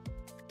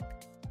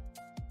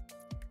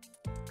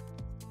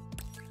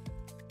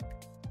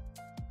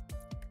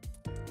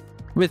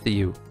 With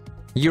you.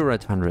 You're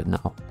at 100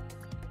 now.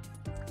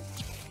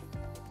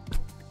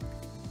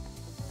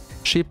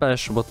 Sheep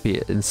bash would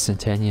be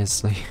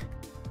instantaneously.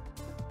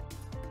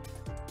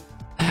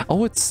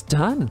 Oh, it's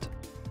stunned.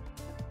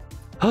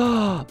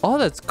 Oh,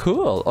 that's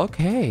cool.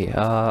 Okay,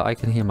 I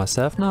can heal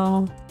myself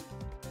now.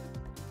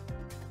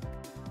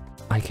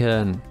 I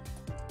can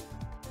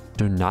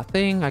do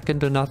nothing. I can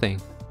do nothing.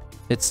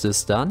 It's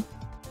just done.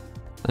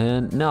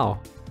 And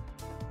now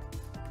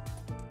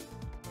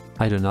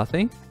I do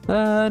nothing.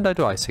 And I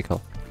do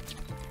icicle.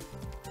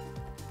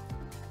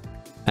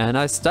 And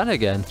I stun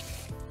again.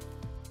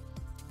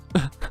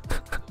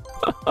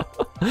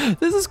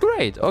 This is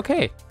great.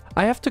 Okay,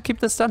 I have to keep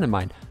the stun in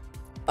mind.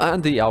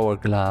 And the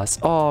hourglass.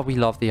 Oh, we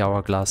love the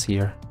hourglass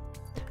here.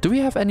 Do we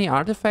have any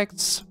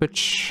artifacts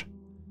which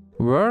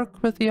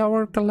work with the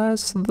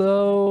hourglass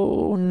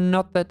though?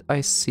 Not that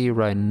I see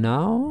right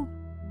now.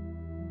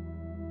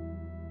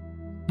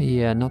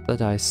 Yeah, not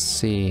that I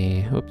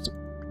see. Oops.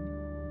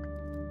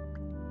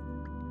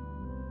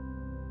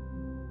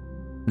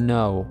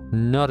 No,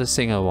 not a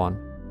single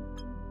one.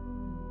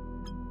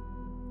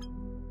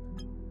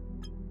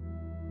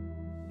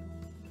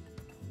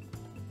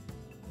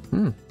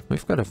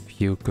 We've got a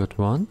few good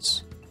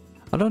ones.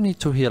 I don't need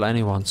to heal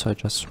anyone, so I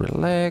just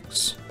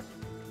relax.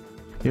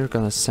 You're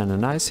gonna send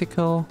an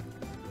icicle.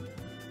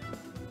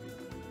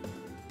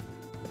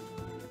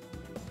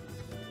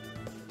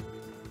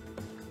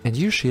 And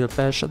you shield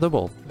bash the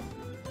wolf.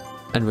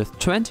 And with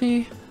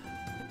 20,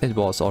 it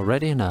was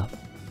already enough.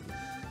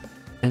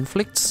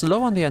 Inflict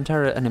slow on the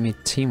entire enemy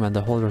team when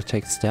the holder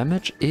takes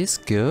damage is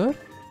good.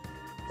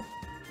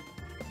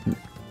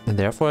 And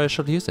therefore I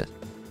should use it.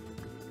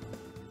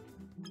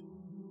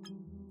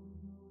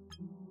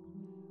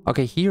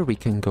 Okay, here we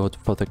can go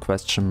for the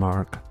question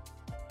mark.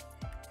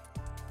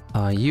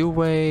 You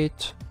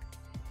wait.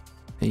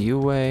 You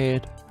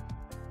wait.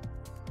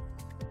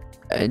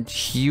 And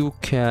you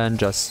can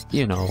just,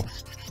 you know,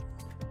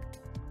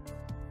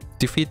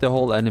 defeat the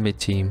whole enemy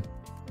team.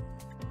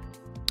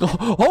 Oh,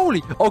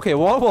 holy! Okay,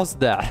 what was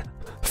that?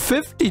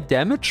 50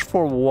 damage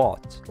for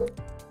what?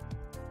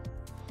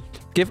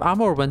 Give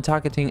armor when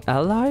targeting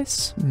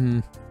allies?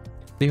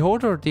 The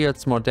holder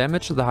deals more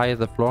damage the higher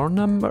the floor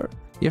number.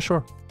 Yeah,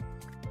 sure.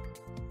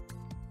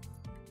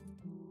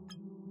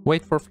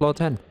 Wait for floor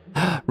 10.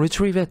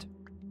 Retrieve it.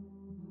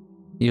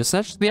 You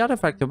snatched the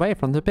artifact away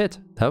from the pit.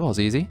 That was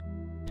easy.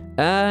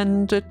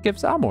 And it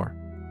gives armor.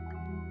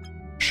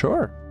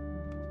 Sure.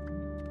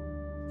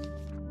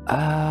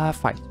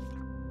 Fight.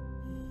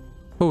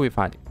 Who are we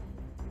fighting?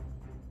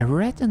 A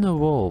rat and a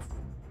wolf.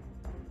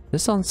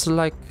 This sounds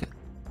like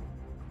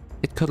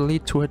it could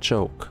lead to a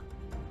joke.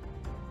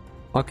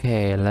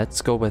 Okay,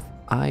 let's go with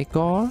eye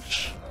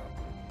gouge.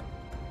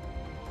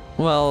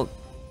 Well,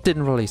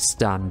 didn't really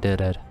stun,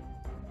 did it?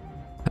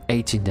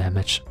 18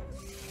 damage.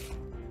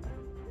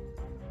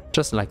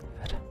 Just like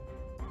that.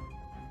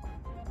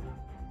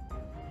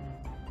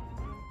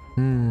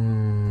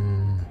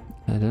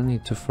 I don't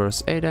need to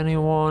first aid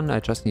anyone. I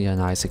just need an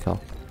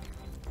icicle.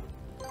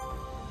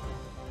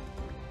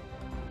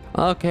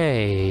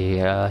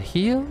 Okay,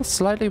 heal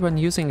slightly when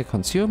using a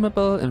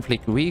consumable.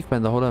 Inflict weak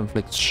when the holder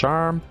inflicts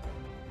charm.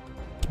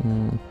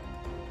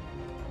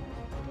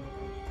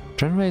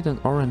 Generate an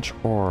orange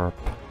orb.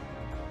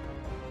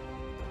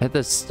 At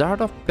the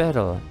start of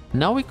battle.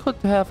 Now we could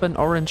have an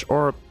orange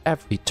orb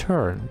every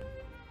turn.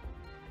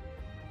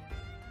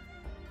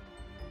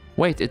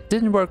 Wait, it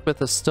didn't work with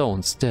the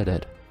stones, did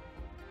it?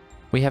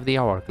 We have the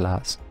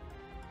hourglass.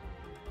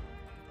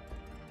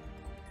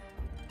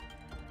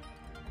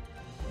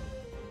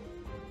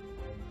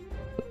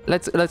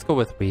 Let's go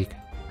with weak.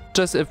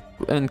 Just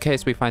in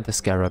case we find the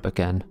scarab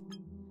again.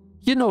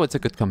 You know it's a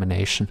good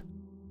combination.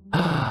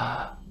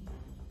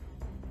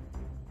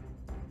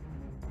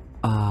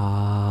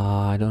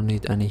 I don't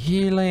need any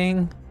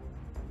healing.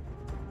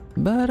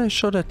 But I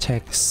should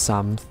attack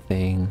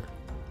something.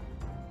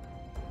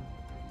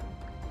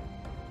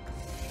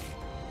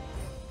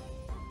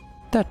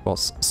 That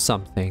was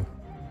something.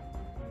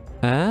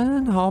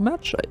 And how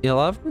much?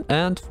 11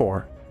 and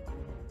 4.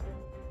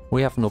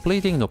 We have no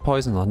bleeding, no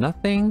poison, or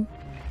nothing.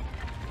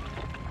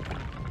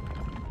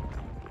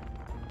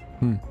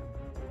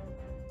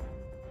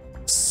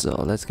 So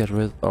let's get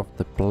rid of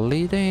the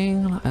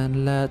bleeding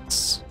and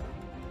let's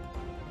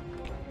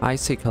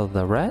icicle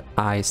the red.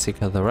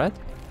 Icicle the red.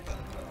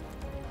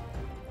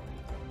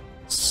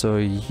 So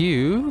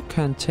you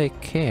can take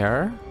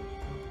care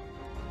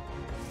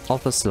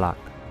of the slug.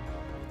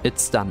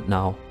 It's done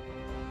now.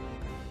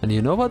 And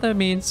you know what that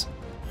means?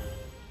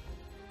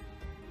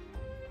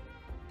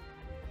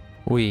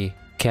 We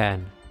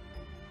can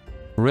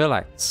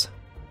relax.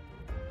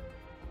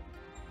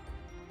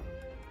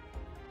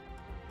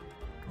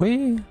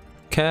 We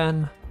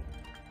can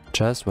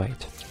just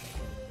wait.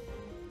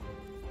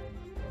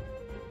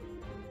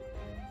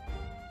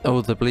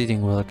 Oh, the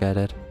bleeding will get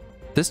it.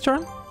 This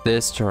turn?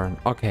 This turn.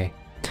 Okay.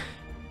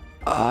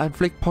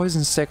 Inflict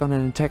poison stack on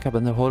an attacker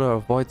when the holder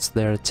avoids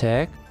their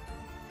attack.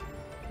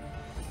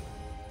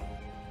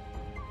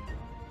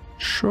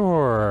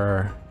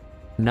 Sure.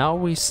 Now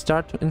we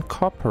start to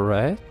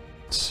incorporate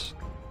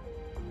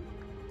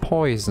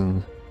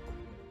poison.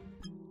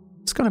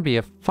 It's gonna be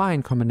a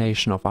fine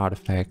combination of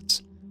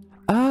artifacts.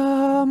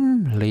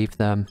 Leave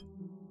them.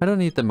 I don't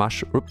need the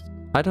mushroom. Oops.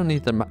 I don't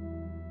need the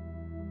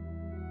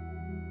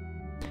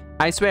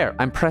I swear,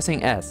 I'm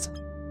pressing S.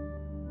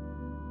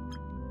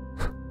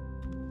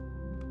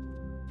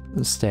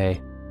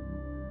 Stay.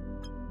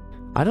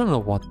 I don't know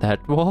what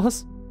that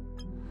was.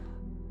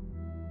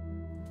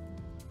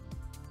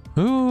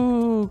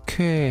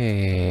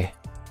 Okay.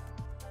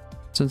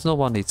 Since no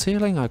one needs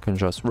healing, I can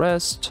just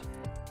rest.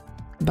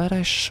 But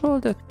I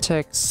should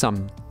attack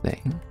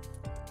something.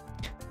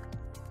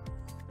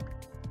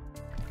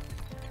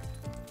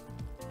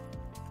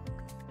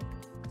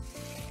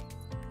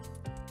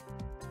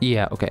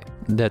 Yeah, okay.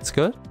 That's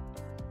good.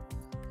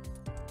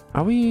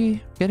 Are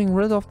we getting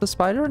rid of the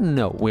spider?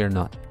 No, we're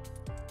not.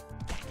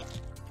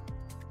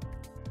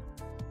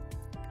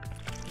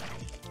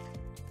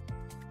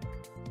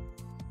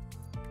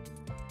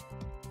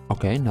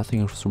 Okay,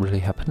 nothing is really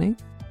happening.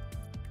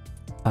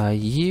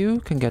 You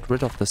can get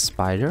rid of the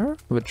spider,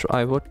 which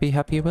I would be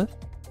happy with.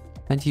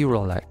 And you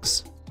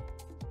relax.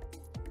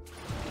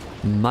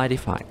 Mighty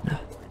fine.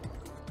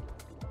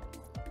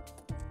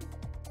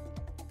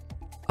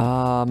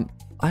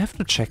 I have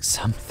to check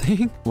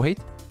something. Wait.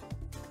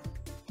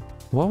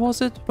 What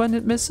was it when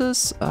it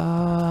misses?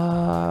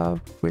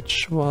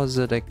 Which was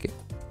it again?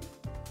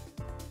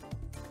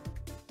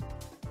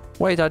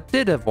 Wait, I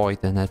did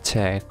avoid an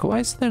attack. Why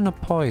is there no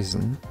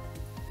poison?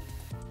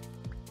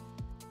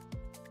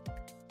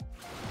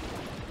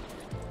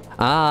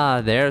 Ah,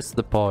 there's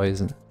the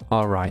poison.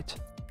 Alright.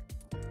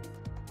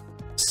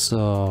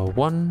 So,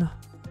 one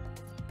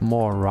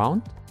more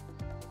round.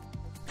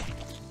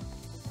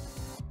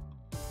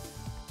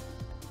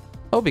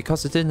 Oh,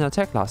 because it didn't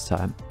attack last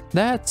time.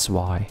 That's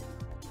why.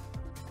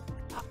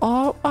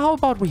 Oh, how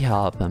about we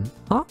help him,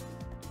 huh?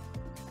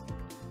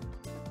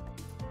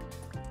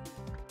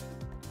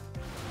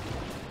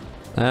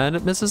 And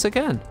it misses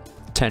again.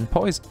 10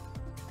 poison.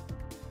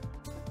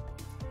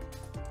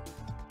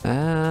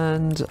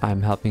 And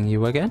I'm helping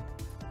you again.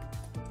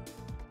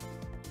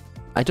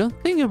 I don't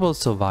think it will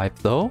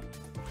survive though.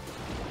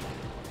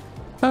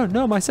 Oh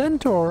no, my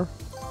centaur!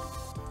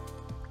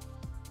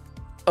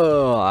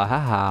 Oh,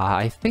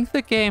 I think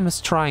the game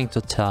is trying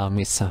to tell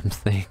me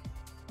something.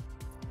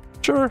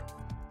 Sure.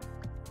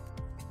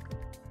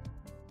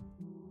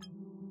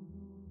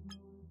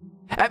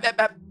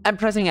 I'm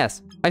pressing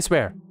S, I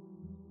swear.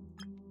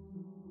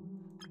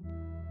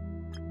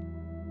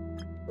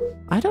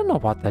 I don't know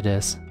what that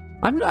is.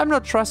 I'm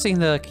not trusting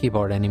the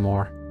keyboard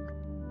anymore.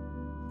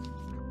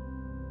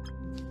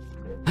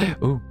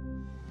 Ooh.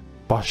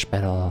 Boss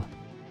battle.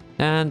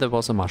 And there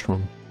was a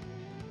mushroom.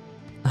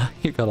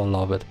 You gotta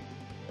love it.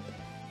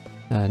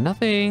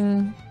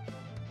 Nothing.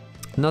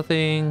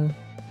 Nothing.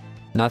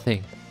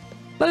 Nothing.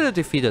 Let it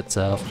defeat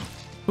itself.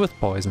 With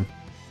poison.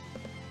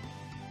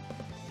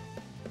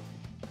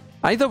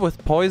 Either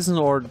with poison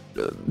or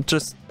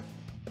just...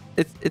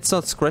 It's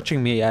not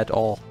scratching me at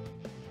all.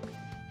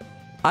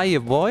 I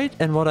avoid,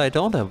 and what I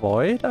don't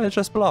avoid, I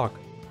just block.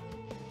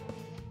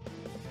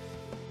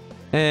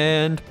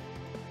 And...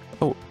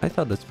 Oh, I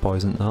thought it's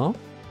poison now.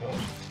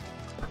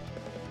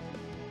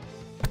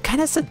 But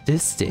kinda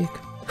sadistic.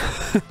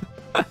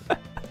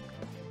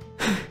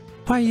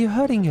 Why are you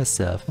hurting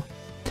yourself?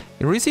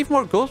 You receive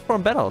more gold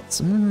from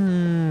battles.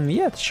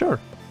 Yeah, sure.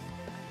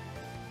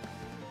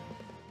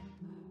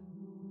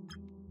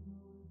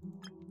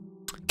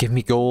 Give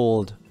me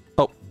gold.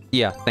 Oh,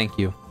 yeah, thank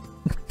you.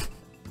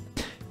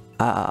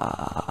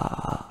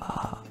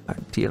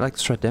 Deal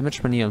extra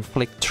damage when you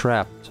inflict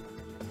trapped.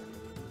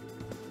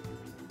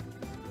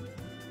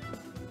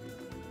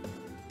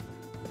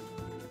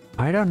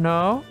 I don't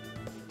know.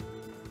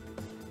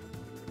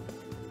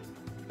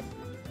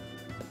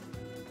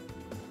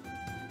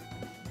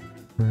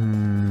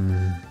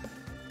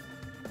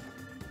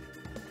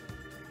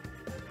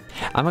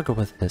 I'm gonna go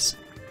with this.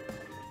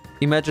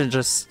 Imagine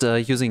just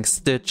using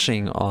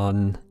stitching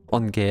on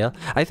Gale.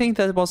 I think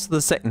that was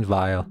the second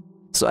vial.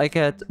 So I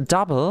get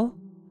double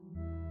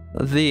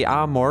the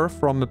armor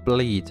from a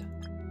bleed.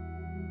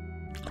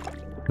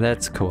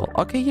 That's cool.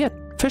 Okay, yeah,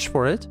 fish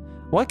for it.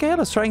 While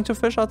Gale is trying to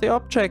fish out the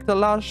object, the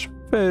large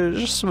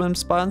fish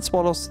swims by and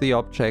swallows the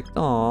object.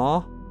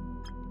 Aww.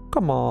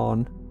 Come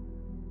on.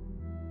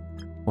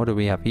 What do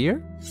we have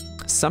here?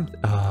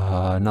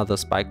 Another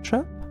spike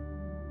trap.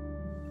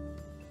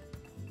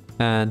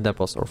 And that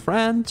was our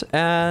friend.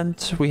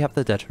 And we have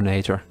the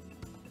detonator.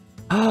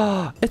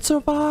 Ah, it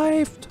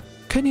survived!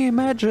 Can you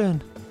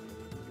imagine?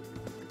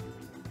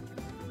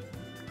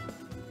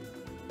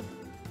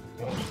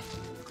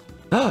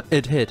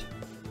 It hit.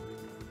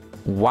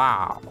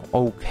 Wow,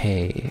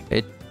 okay.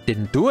 It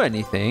didn't do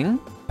anything,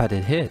 but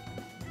it hit.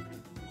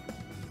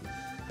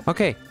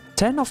 Okay,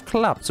 10 of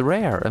clubs,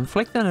 rare.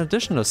 Inflict an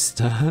additional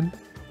stun.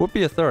 Would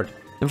be a third.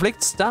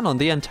 Inflict stun on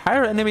the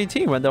entire enemy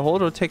team when the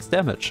holder takes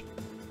damage.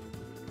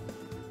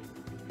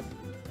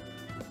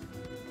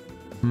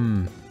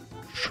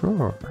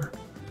 Sure.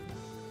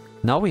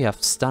 Now we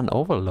have stun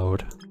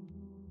overload.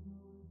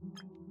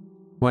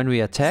 When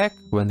we attack,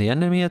 when the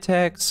enemy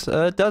attacks,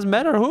 it doesn't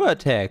matter who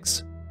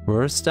attacks.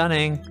 We're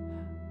stunning.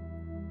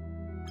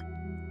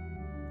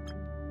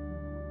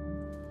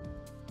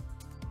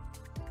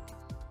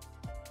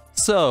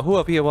 So, who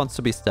of you wants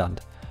to be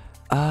stunned?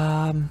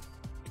 In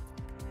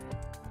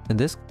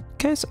this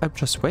case, I'm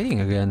just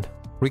waiting again.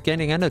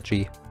 Regaining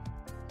energy.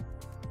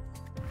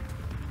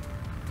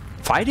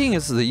 Fighting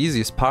is the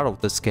easiest part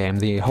of this game.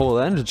 The whole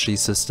energy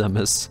system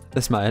is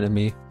my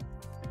enemy.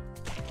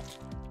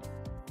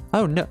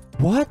 Oh no.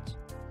 What?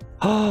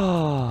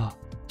 Oh,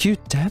 you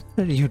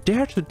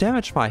dare to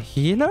damage my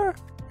healer?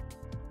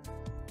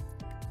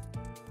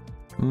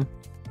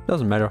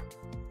 Doesn't matter.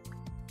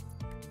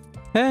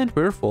 And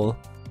we're full.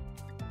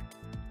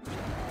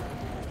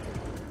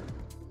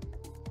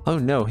 Oh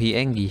no, he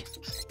Engie.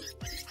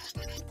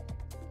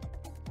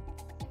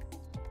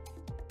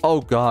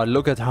 Oh god,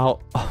 look at how...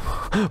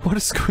 what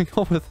is going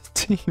on with the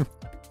team?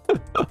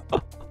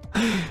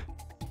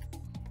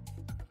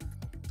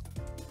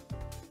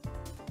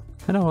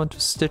 I don't want to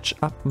stitch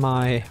up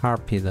my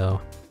Harpy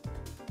though.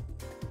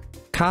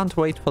 Can't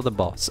wait for the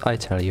boss, I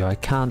tell you, I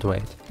can't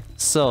wait.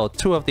 So,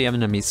 2 of the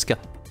enemies got...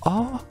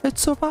 Oh, it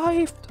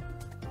survived!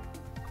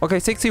 Okay,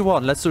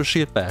 61, let's do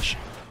shield bash.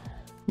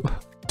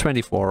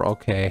 24,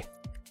 okay.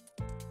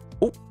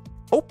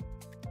 Oh!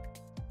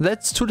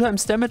 That's 2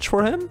 times damage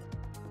for him?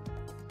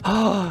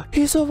 Ah,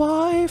 he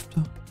survived!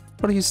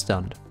 But he's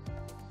stunned.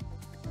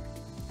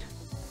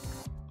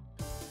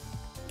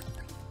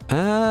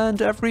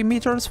 And every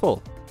meter is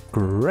full.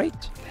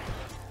 Great.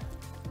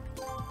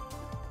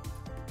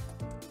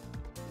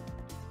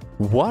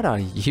 What are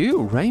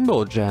you?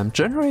 Rainbow Gem.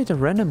 Generate a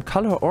random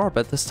color orb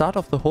at the start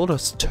of the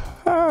holder's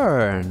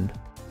turn.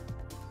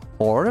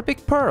 Or a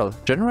big pearl.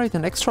 Generate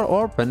an extra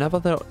orb whenever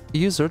the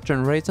user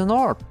generates an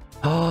orb.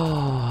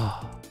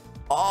 Oh,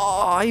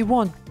 I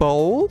want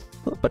both.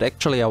 But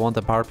actually I want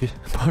the party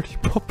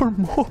popper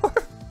more.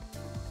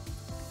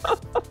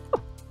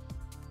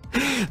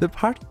 The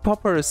party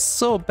popper is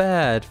so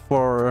bad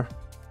for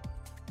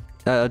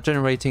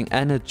generating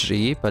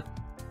energy, but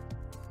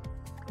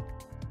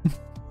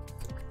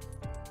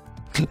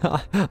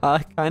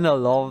I kind of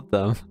love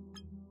them.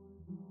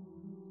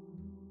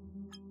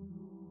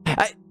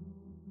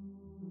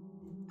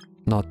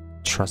 Not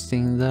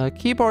trusting the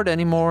keyboard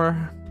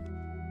anymore.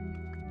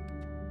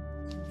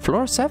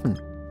 Floor 7.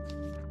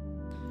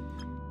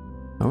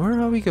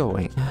 Where are we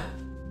going?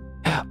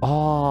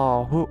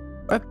 Oh,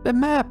 a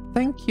map.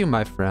 Thank you,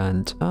 my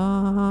friend.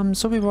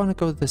 So we want to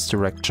go this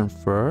direction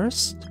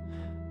first.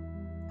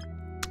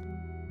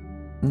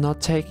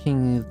 Not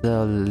taking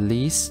the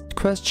least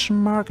question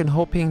mark and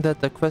hoping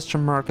that the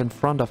question mark in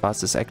front of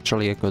us is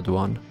actually a good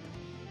one.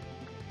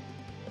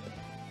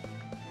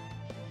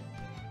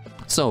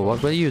 So,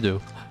 what will you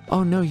do?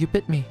 Oh no, you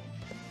bit me.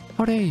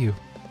 How dare you?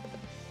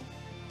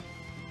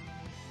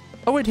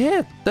 Oh, it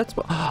hit! That's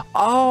what...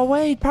 Oh,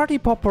 wait, party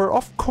popper,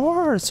 of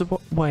course!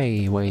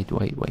 Wait.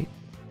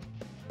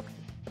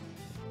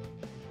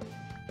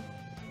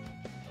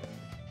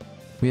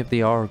 We have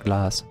the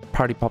hourglass.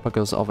 Party popper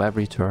goes off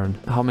every turn.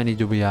 How many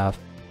do we have?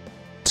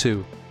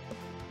 2.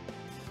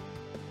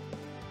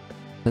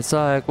 It's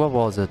like, what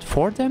was it?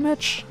 4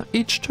 damage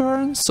each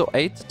turn? So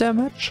 8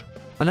 damage?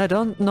 And I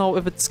don't know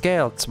if it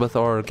scales with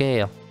our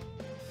Gale.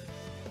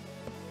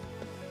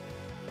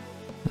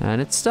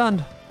 And it's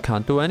done.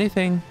 Can't do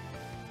anything.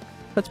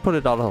 Let's put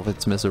it out of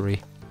its misery.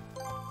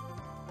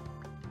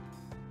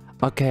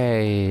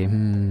 Okay.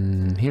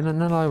 Heal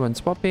an ally when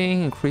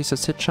swapping.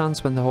 Increases hit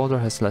chance when the holder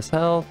has less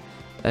health.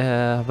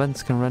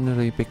 Vents can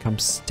randomly become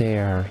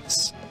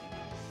stairs.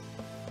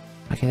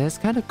 Okay, that's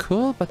kind of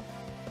cool, but...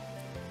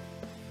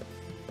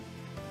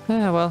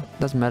 yeah, well,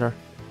 doesn't matter.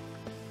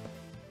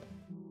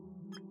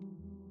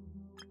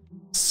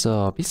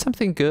 So, be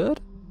something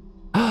good?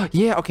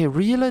 Yeah, okay,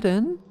 reel it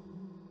in.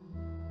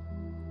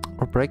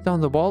 Or break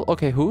down the wall.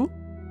 Okay, who?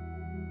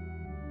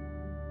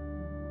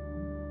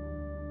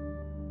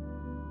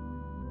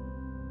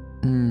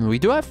 We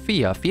do have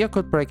Fia. Fia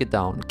could break it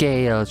down.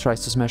 Gale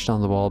tries to smash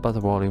down the wall, but the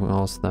wall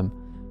ignores them.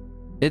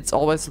 It's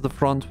always the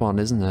front one,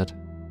 isn't it?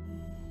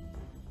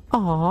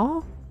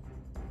 Aww.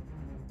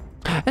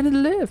 And it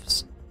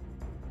lives.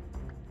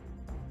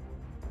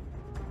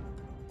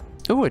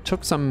 Oh, it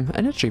took some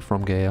energy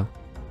from Gale.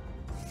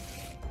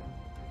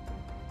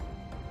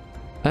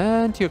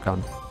 And you're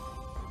gone.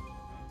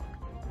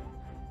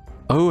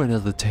 Oh,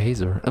 another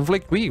taser.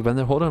 Inflict weak when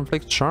the holder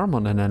inflicts charm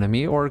on an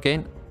enemy or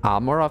gain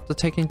armor after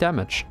taking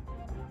damage.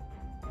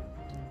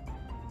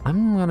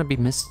 I'm gonna be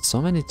missed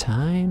so many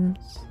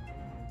times.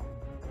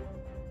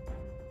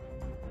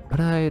 But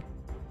I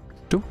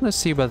do want to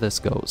see where this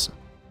goes.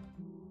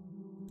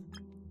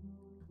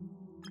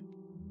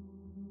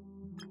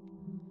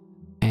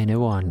 And a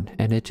 1,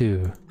 and a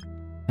 2,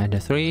 and a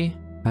 3,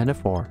 and a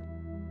 4.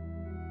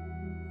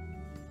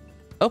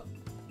 Oh,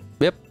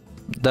 yep,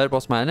 that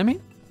was my enemy.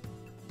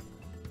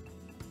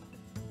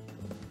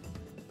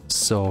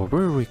 So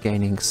we're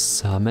regaining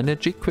some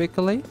energy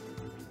quickly.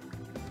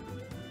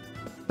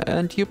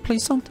 And you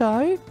please don't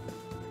die.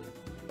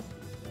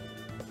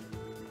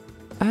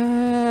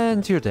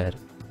 And you're dead.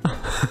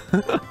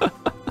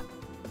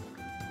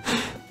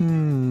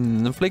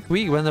 Inflict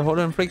weak when the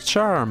holder inflicts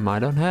charm. I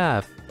don't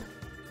have.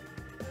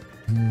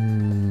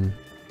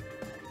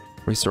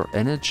 Restore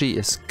energy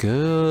is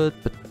good,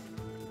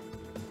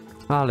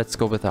 but let's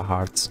go with the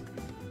hearts.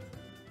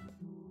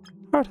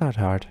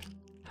 Heart.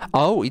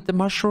 Oh, eat the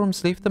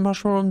mushrooms, leave the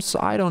mushrooms.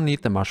 I don't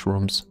need the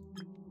mushrooms.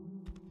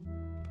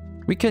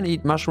 We can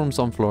eat mushrooms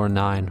on floor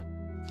 9.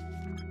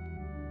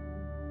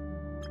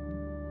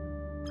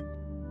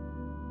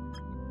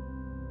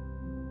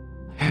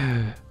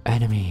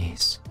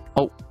 Enemies.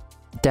 Oh,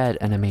 dead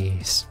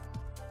enemies.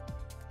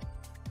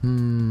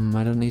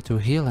 I don't need to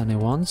heal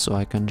anyone, so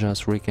I can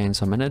just regain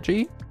some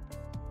energy.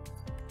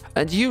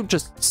 And you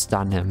just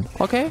stun him.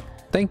 Okay,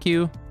 thank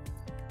you.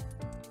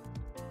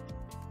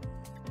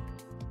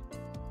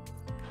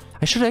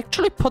 I should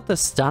actually put the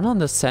stun on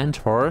the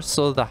centaur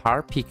so the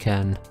Harpy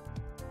can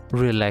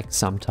relax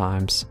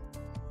sometimes.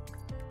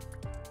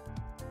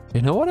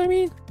 You know what I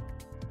mean?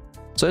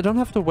 So I don't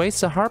have to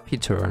waste a Harpy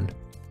turn.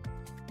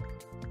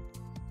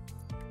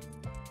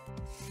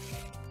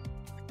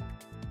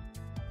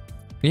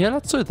 Yeah,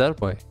 let's do it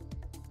that way.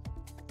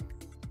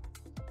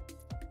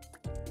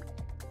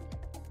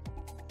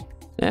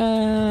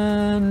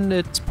 And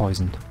it's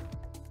poisoned.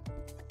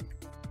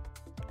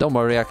 Don't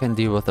worry, I can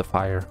deal with the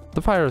fire.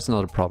 The fire is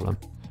not a problem.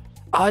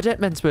 Ah,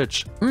 Deadman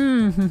Switch!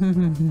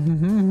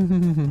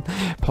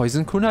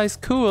 Poison Kuna is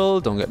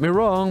cool, don't get me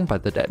wrong,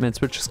 but the Deadman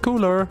Switch is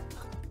cooler.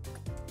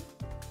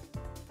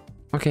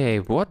 Okay,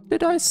 what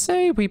did I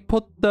say? We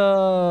put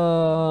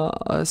the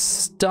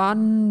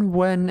stun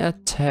when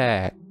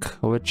attack,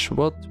 which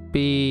would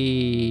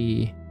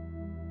be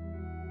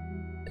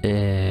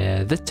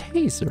the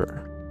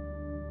taser.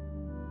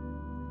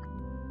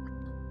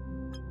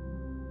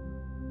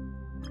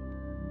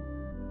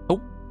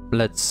 Oh,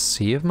 let's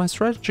see if my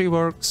strategy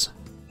works.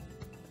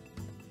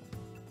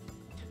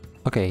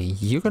 Okay,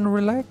 you gonna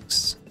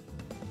relax.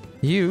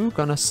 You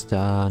gonna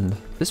stun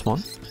this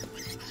one.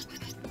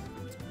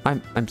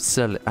 I'm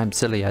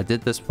silly. I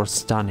did this for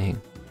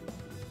stunning.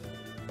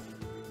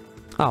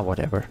 Ah,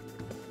 whatever.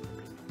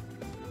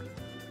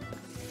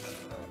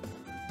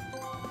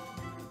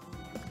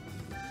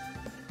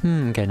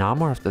 Gain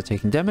armor after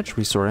taking damage.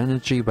 Restore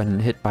energy when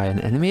hit by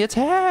an enemy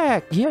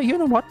attack. Yeah, you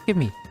know what? Give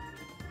me.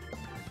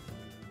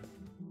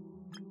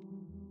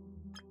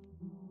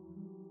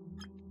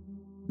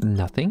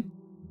 Nothing.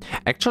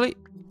 Actually,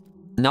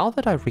 now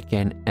that I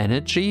regain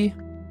energy...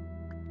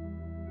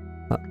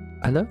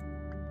 hello?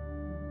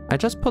 I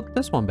just put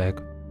this one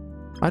back.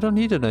 I don't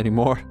need it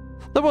anymore.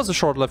 That was a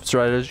short-lived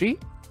strategy.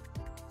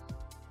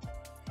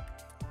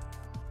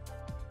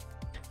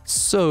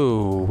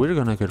 So, we're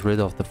gonna get rid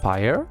of the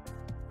fire.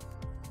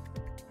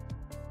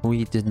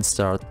 We didn't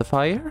start the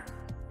fire.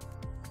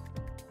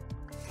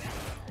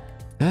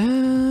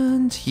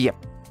 And yep.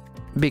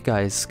 Big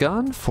guy is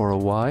gone for a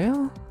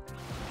while.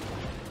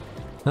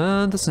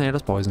 And the snail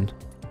is poisoned.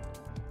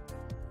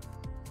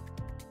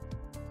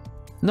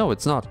 No,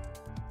 it's not.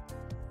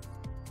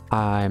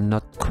 I'm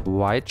not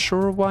quite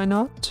sure why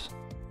not,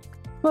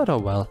 but oh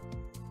well.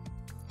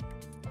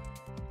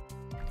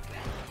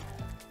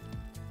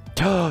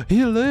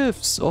 He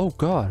lives! Oh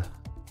god.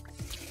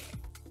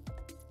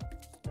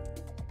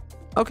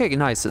 Okay,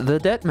 nice. The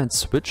Deadman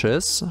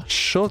switches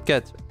should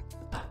get...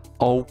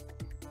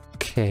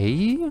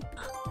 Okay.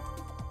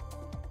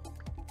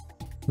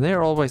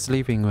 They're always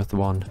leaving with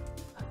one.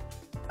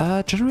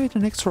 Generate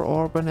an extra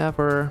orb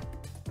whenever...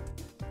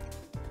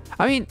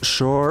 I mean,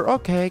 sure,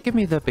 okay, give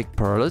me the big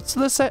pearl. It's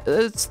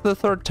the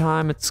third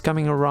time it's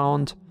coming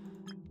around.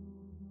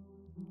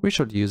 We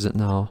should use it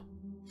now.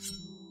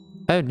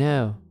 Oh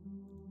no.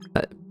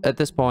 At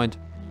this point.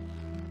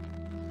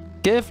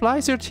 Gale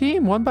flies your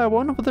team one by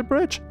one over the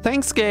bridge.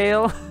 Thanks,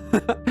 Gale.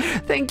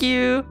 Thank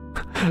you.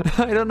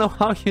 I don't know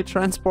how you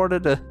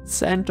transported a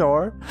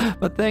centaur,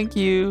 but thank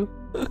you.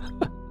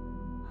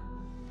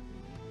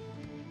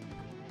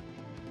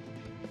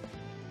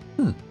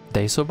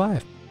 They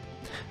survive.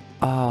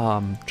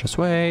 Just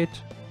wait.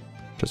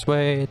 Just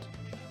wait.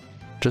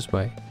 Just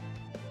wait.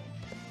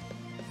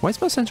 Why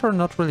is my centaur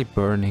not really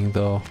burning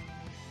though?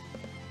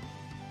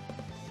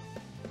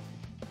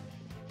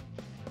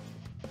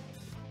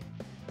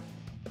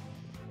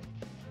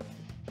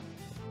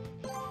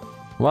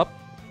 Well,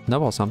 that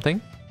was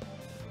something.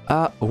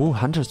 Ooh,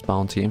 Hunter's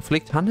Bounty.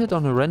 Inflict hunted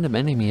on a random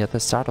enemy at the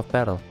start of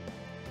battle.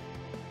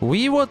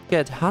 We would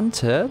get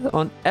hunted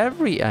on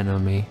every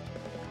enemy.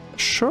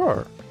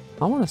 Sure.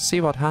 I want to see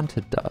what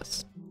hunted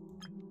does.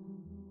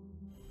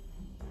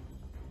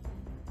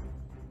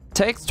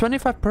 Takes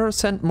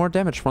 25% more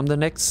damage from the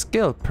next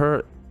skill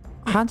per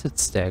hunted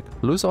stack.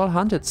 Lose all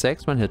hunted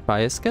stacks when hit by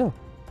a skill.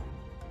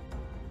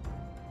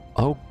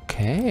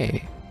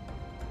 Okay.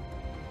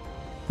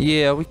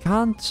 Yeah, we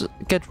can't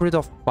get rid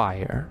of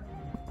fire.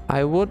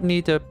 I would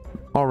need a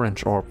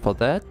orange orb for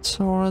that,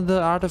 or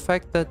the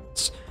artifact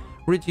that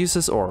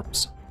reduces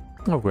orbs.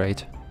 Oh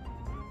great.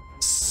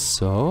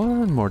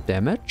 So, more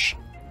damage?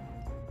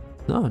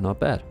 No, not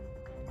bad.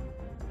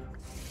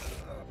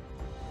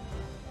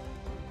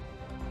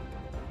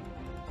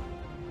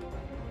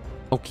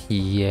 Okay,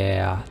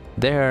 yeah,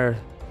 they're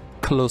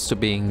close to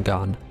being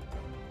gone.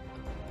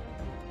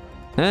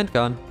 And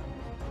gone.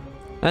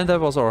 And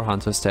that was our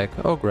hunter's stack.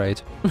 Oh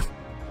great.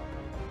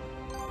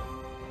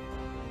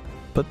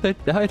 But they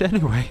died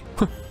anyway.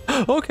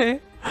 Okay.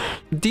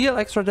 Deal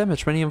extra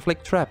damage when you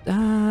inflict trap.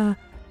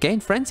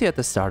 Gain frenzy at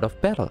the start of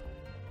battle.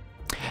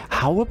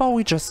 How about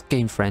we just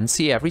gain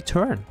frenzy every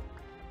turn?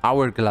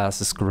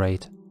 Hourglass is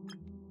great.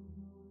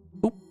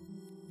 Oop.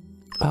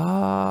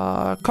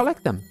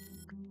 Collect them.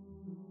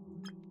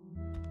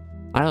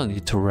 I don't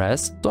need to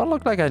rest. Do I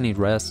look like I need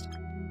rest?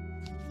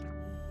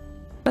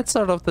 Let's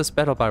start off this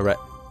battle by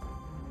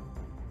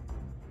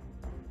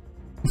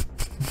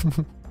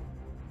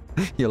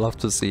You'll love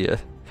to see it.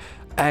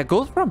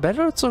 Go from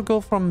battles or go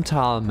from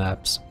tile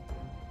maps?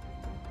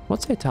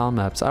 What's a tile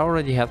maps? I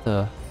already have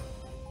the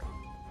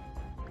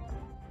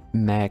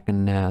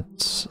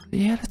magnet.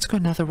 Yeah, let's go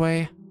another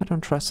way. I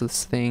don't trust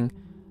this thing.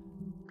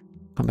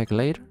 Come back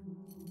later.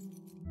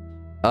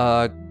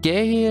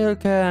 Gale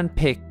can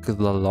pick the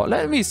lock.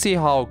 Let me see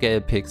how Gale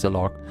picks the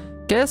lock.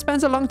 Gale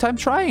spends a long time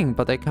trying,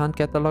 but they can't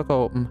get the lock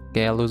open.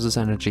 Gale loses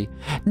energy.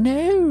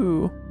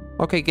 No!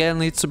 Okay, Gale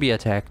needs to be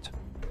attacked.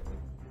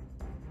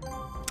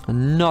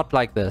 Not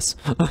like this.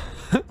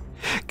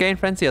 Gain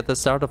frenzy at the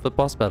start of the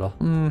boss battle.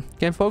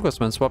 Gain focus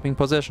when swapping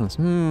positions.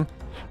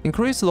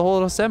 Increase the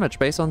holder's damage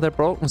based on their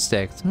broken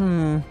stacks.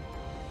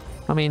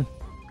 I mean,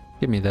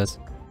 give me this.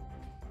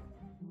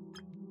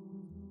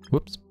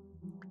 Whoops.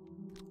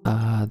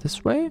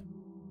 This way?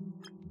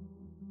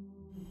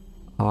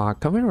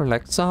 Can we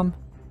relax some?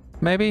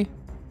 Maybe?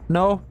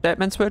 No?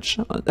 Deadman switch?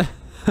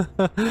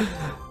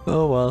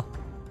 Oh well.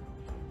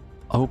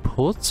 Oh,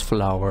 pulse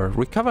flower.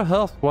 Recover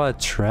health while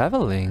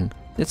traveling.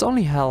 It's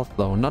only health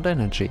though, not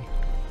energy.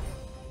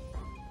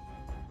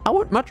 I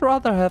would much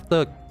rather have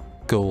the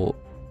gold,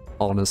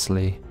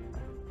 honestly.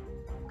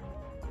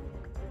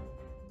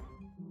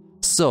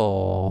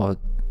 So,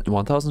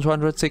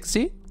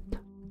 1260?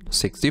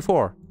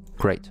 64.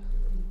 Great.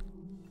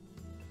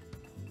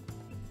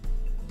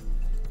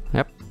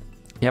 Yep.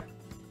 Yep.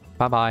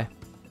 Bye-bye.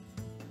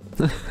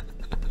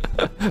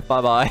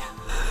 Bye-bye.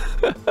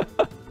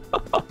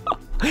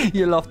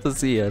 You love to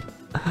see it.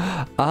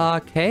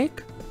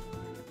 Cake?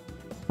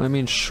 I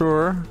mean,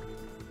 sure.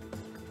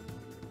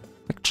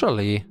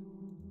 Actually,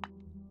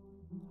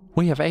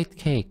 we have 8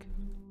 cake.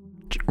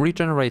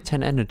 Regenerate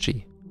 10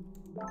 energy.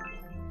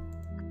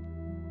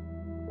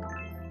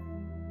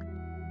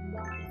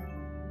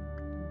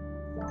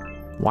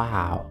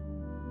 Wow.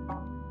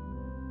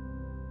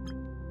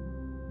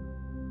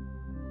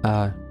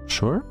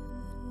 Sure.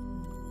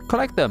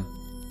 Collect them.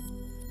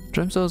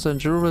 Gemstones and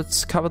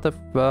jewels cover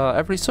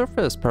every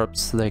surface.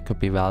 Perhaps they could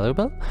be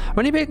valuable.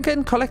 When you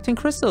begin collecting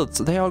crystals,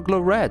 they all glow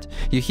red.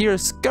 You hear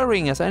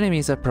scurrying as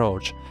enemies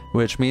approach,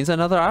 which means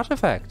another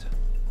artifact.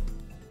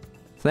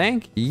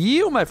 Thank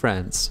you, my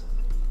friends.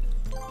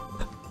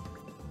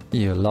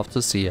 You love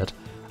to see it.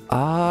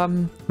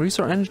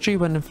 Restore energy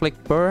when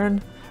inflict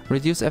burn.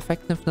 Reduce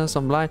effectiveness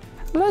on blind.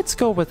 Let's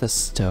go with a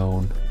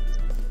stone.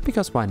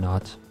 Because why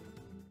not?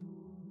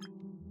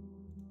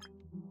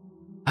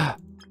 A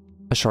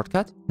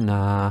shortcut?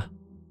 Nah.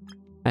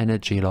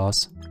 Energy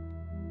loss.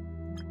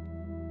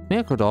 Maybe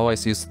I could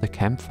always use the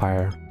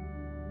campfire.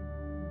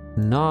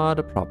 Not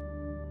a problem.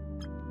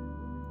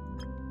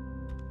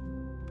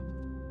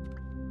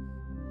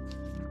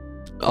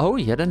 Oh,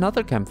 yet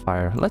another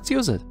campfire. Let's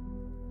use it.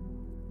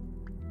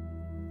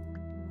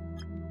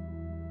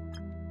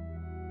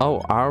 Oh,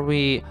 are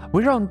we?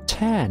 We're on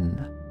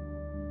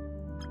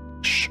 10.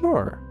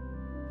 Sure.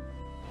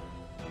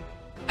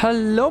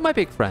 Hello, my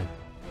big friend.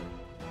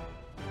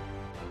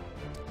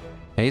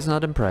 He's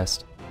not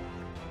impressed.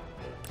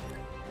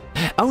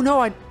 Oh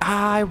no,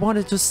 I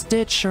wanted to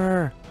stitch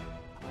her.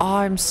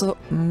 I'm so...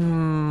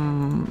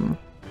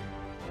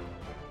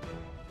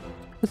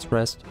 Let's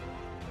rest.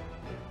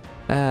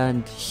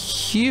 And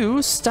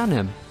you stun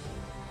him.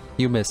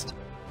 You missed.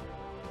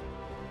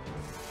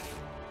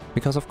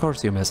 Because of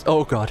course you missed.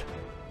 Oh god.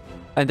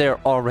 And they're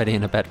already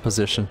in a bad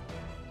position.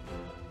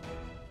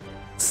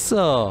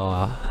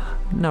 So,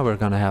 now we're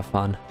gonna have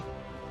fun.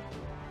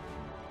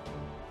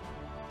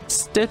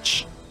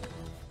 Stitch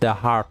the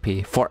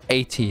Harpy for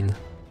 18.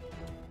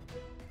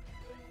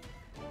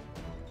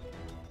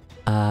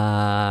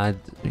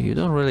 You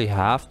don't really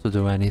have to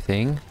do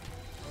anything.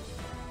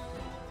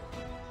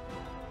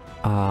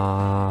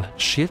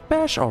 Shield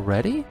bash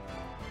already?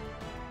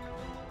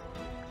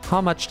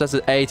 How much does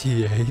it?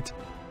 88.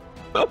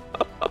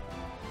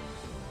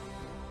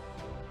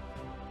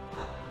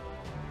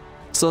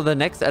 So the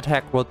next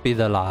attack would be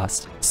the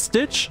last.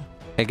 Stitch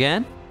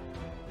again.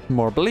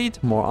 More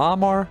bleed, more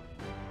armor.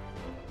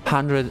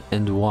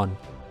 101.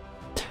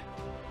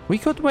 We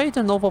could wait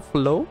and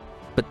overflow,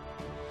 but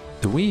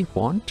do we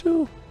want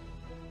to?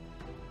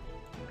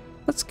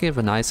 Let's give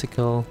an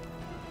icicle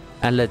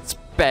and let's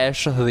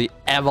bash the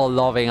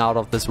ever-loving out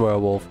of this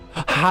werewolf.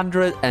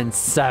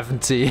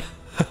 170.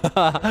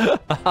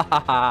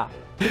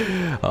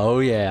 Oh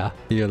yeah,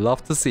 you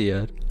love to see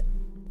it.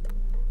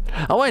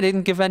 Oh, I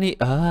didn't give any...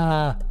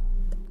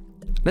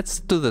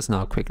 Let's do this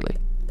now quickly.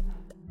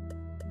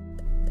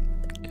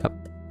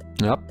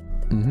 Yep.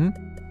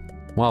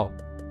 Wow.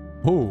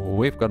 Ooh,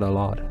 we've got a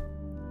lot.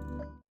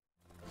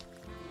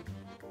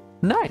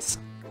 Nice.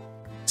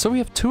 So we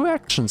have 2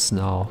 actions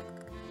now.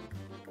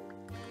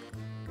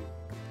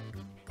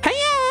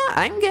 Hiya,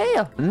 I'm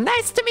Gale.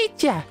 Nice to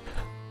meet ya.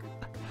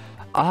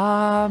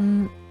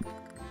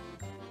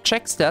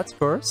 Check stats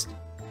first.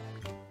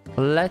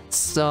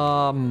 Let's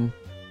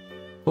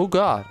oh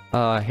god,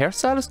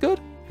 hairstyle is good?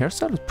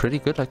 Hairstyle is pretty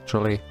good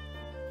actually.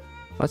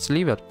 Let's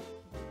leave it.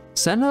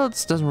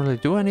 Sandals doesn't really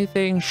do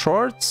anything.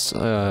 Shorts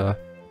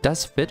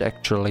does fit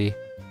actually.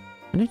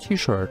 And a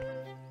t-shirt.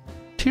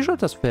 T-shirt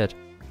does fit.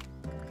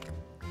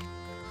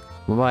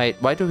 Why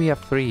do we have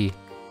 3?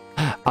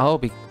 Oh,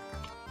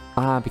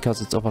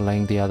 because it's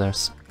overlaying the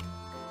others.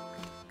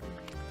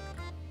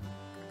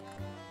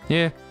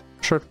 Yeah,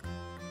 shirt.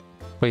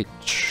 Wait,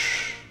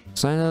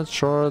 sandals,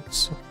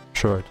 shorts,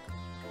 shirt.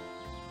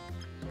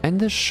 And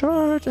the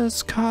shirt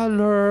is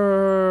colored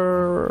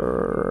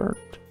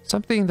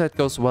something that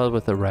goes well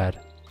with the red.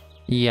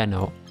 Yeah,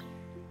 no.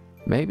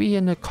 Maybe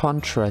in a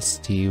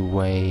contrasty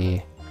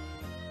way.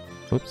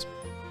 Oops.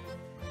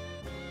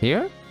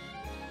 Here?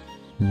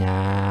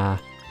 Nah.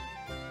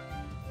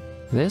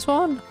 This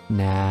one?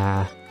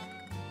 Nah.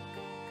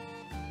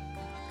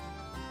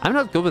 I'm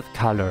not good with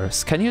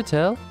colors, can you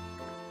tell?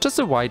 Just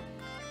a white,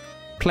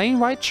 plain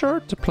white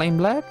shirt, to plain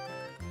black?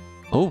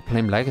 Oh,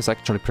 plain black is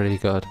actually pretty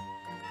good.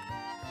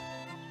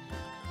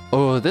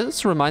 Oh,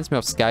 this reminds me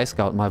of Sky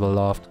Scout, my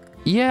beloved.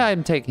 Yeah,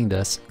 I'm taking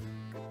this.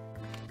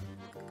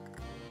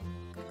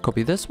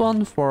 Copy this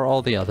one for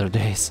all the other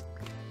days.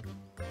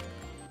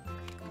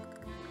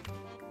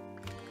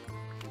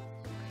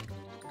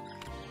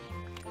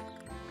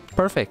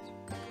 Perfect.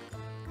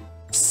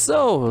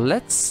 So,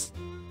 let's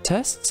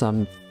test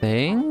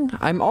something.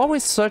 I'm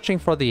always searching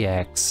for the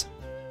X.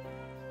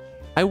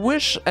 I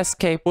wish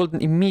escape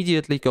wouldn't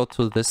immediately go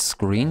to this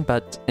screen,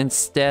 but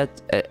instead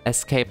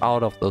escape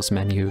out of those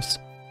menus.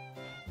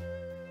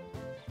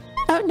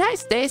 Oh,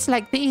 nice days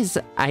like these.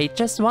 I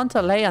just want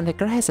to lay on the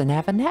grass and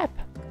have a nap.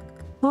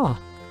 Huh.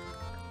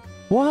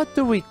 What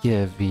do we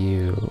give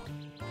you?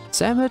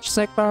 Sandwich,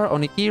 snack bar,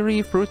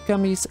 onigiri, fruit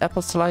gummies,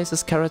 apple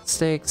slices, carrot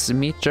sticks,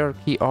 meat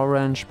jerky,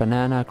 orange,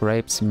 banana,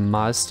 grapes,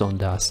 milestone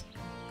dust.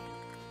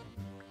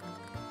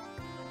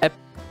 A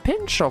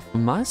pinch of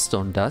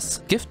milestone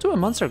dust. Give to a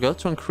monster girl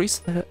to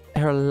increase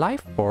her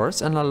life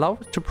force and allow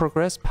it to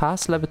progress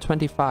past level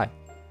 25.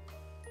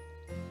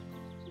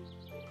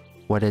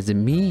 What does it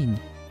mean?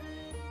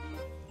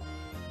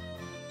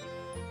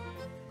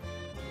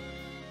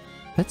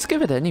 Let's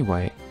give it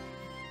anyway.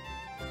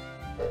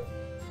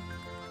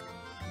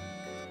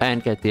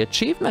 And get the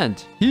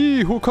achievement.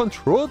 He who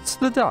controls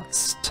the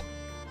dust.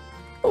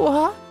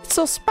 What? It's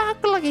so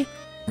sparkly.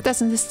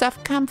 Doesn't this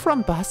stuff come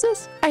from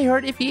bosses? I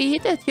heard if you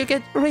eat it, you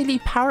get really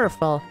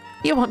powerful.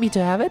 You want me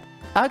to have it?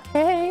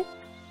 Okay.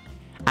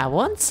 I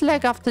won't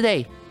slack off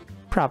today.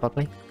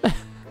 Probably.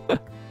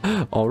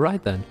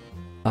 Alright then.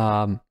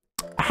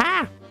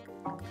 Aha!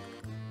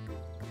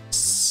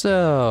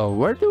 So,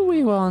 where do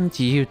we want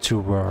you to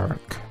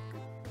work?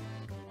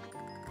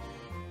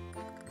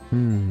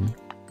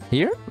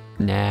 Here?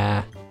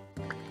 Nah.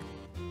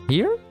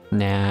 Here?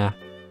 Nah.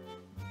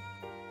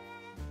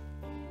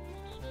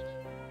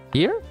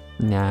 Here?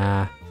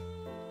 Nah.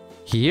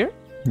 Here?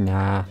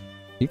 Nah.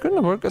 You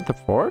gonna work at the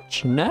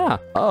forge? Nah.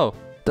 Oh,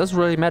 doesn't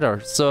really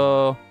matter.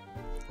 So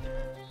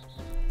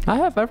I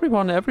have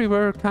everyone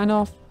everywhere kind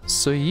of.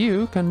 So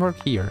you can work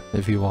here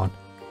if you want.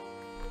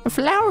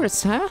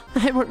 Flowers, huh?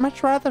 I would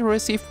much rather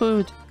receive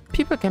food.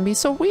 People can be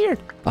so weird.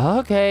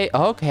 Okay,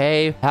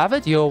 okay. Have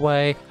it your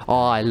way.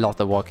 Oh, I love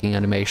the walking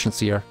animations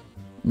here.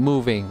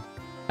 Moving.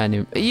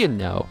 You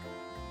know.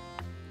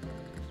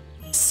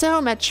 So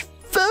much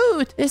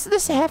food! Is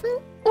this heaven?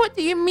 What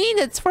do you mean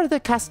it's for the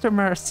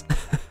customers?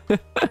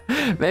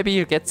 Maybe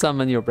you get some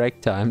in your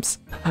break times.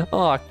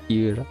 Oh,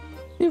 cute.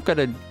 You've got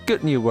a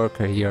good new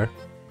worker here.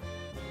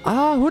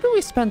 Who do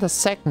we spend a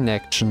second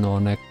action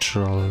on,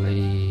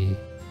 actually?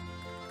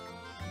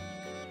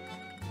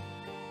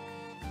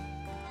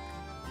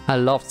 I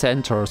love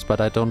centaurs,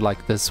 but I don't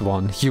like this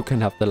one. You can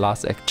have the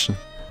last action.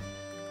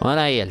 What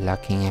are you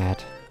looking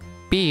at?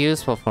 Be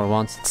useful for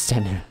once and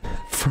stand in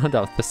front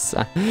of the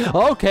sun.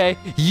 Okay,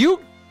 you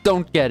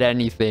don't get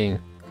anything.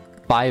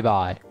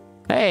 Bye-bye.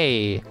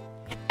 Hey.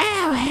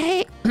 Oh,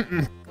 hey.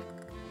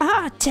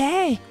 Oh,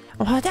 Tay.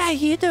 What are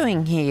you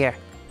doing here?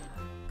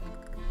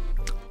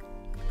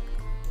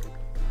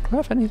 Do I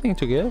have anything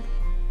to give?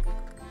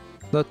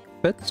 That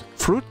bits?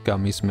 Fruit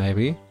gummies,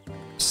 maybe?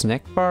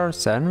 Snack bar,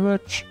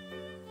 sandwich?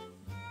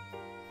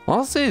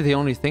 Honestly, the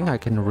only thing I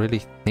can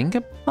really think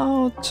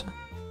about,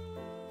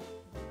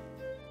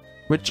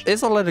 which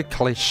is a little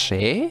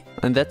cliche,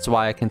 and that's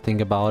why I can think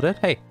about it.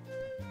 Hey,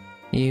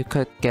 you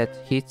could get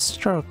heat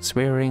strokes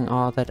wearing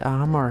all that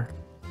armor.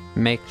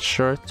 Make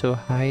sure to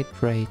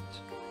hydrate.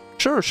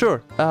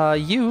 Sure.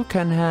 You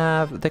can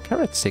have the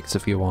carrot sticks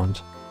if you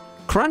want.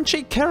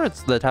 Crunchy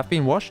carrots that have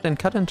been washed and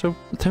cut into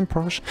thin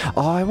portions.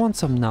 Oh, I want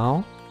some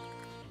now.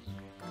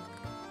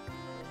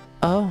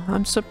 Oh,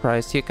 I'm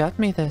surprised you got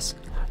me this.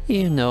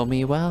 You know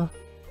me well.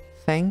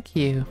 Thank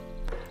you.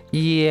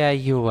 Yeah,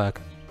 you're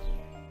welcome.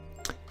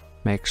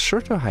 Make sure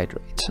to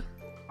hydrate.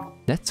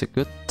 That's a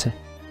good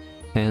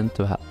hand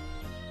to have.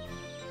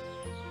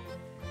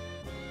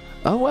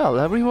 Oh well,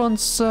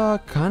 everyone's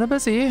kind of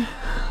busy.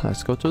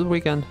 Let's go to the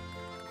weekend.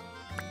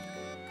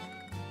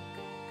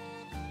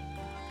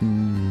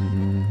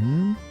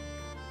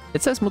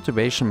 It says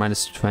motivation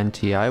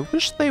 -20. I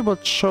wish they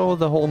would show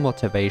the whole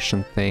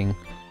motivation thing.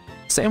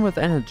 Same with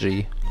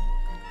energy.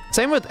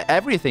 Same with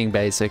everything,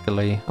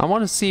 basically. I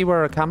want to see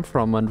where I come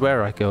from and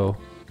where I go.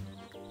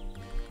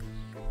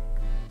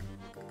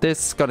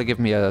 This gotta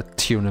give me a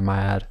tune in my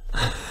head.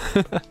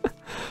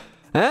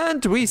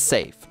 And we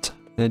saved.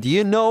 And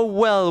you know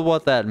well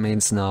what that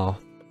means now.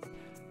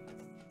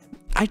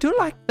 I do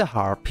like the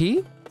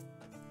Harpy.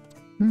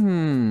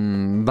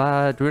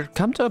 But we've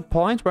come to a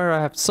point where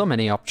I have so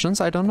many options,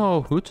 I don't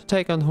know who to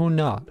take and who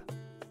not.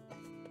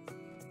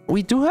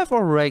 We do have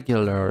our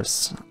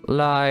regulars,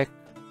 like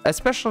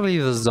especially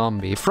the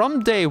zombie,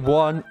 from day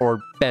one,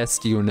 or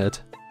best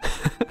unit.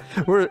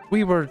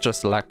 We were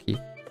just lucky.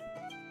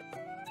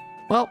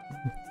 Well,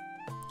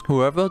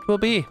 whoever it will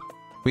be,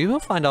 we will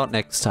find out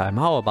next time.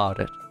 How about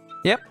it?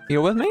 Yep,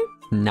 you with me?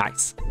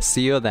 Nice.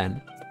 See you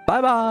then.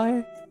 Bye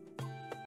bye.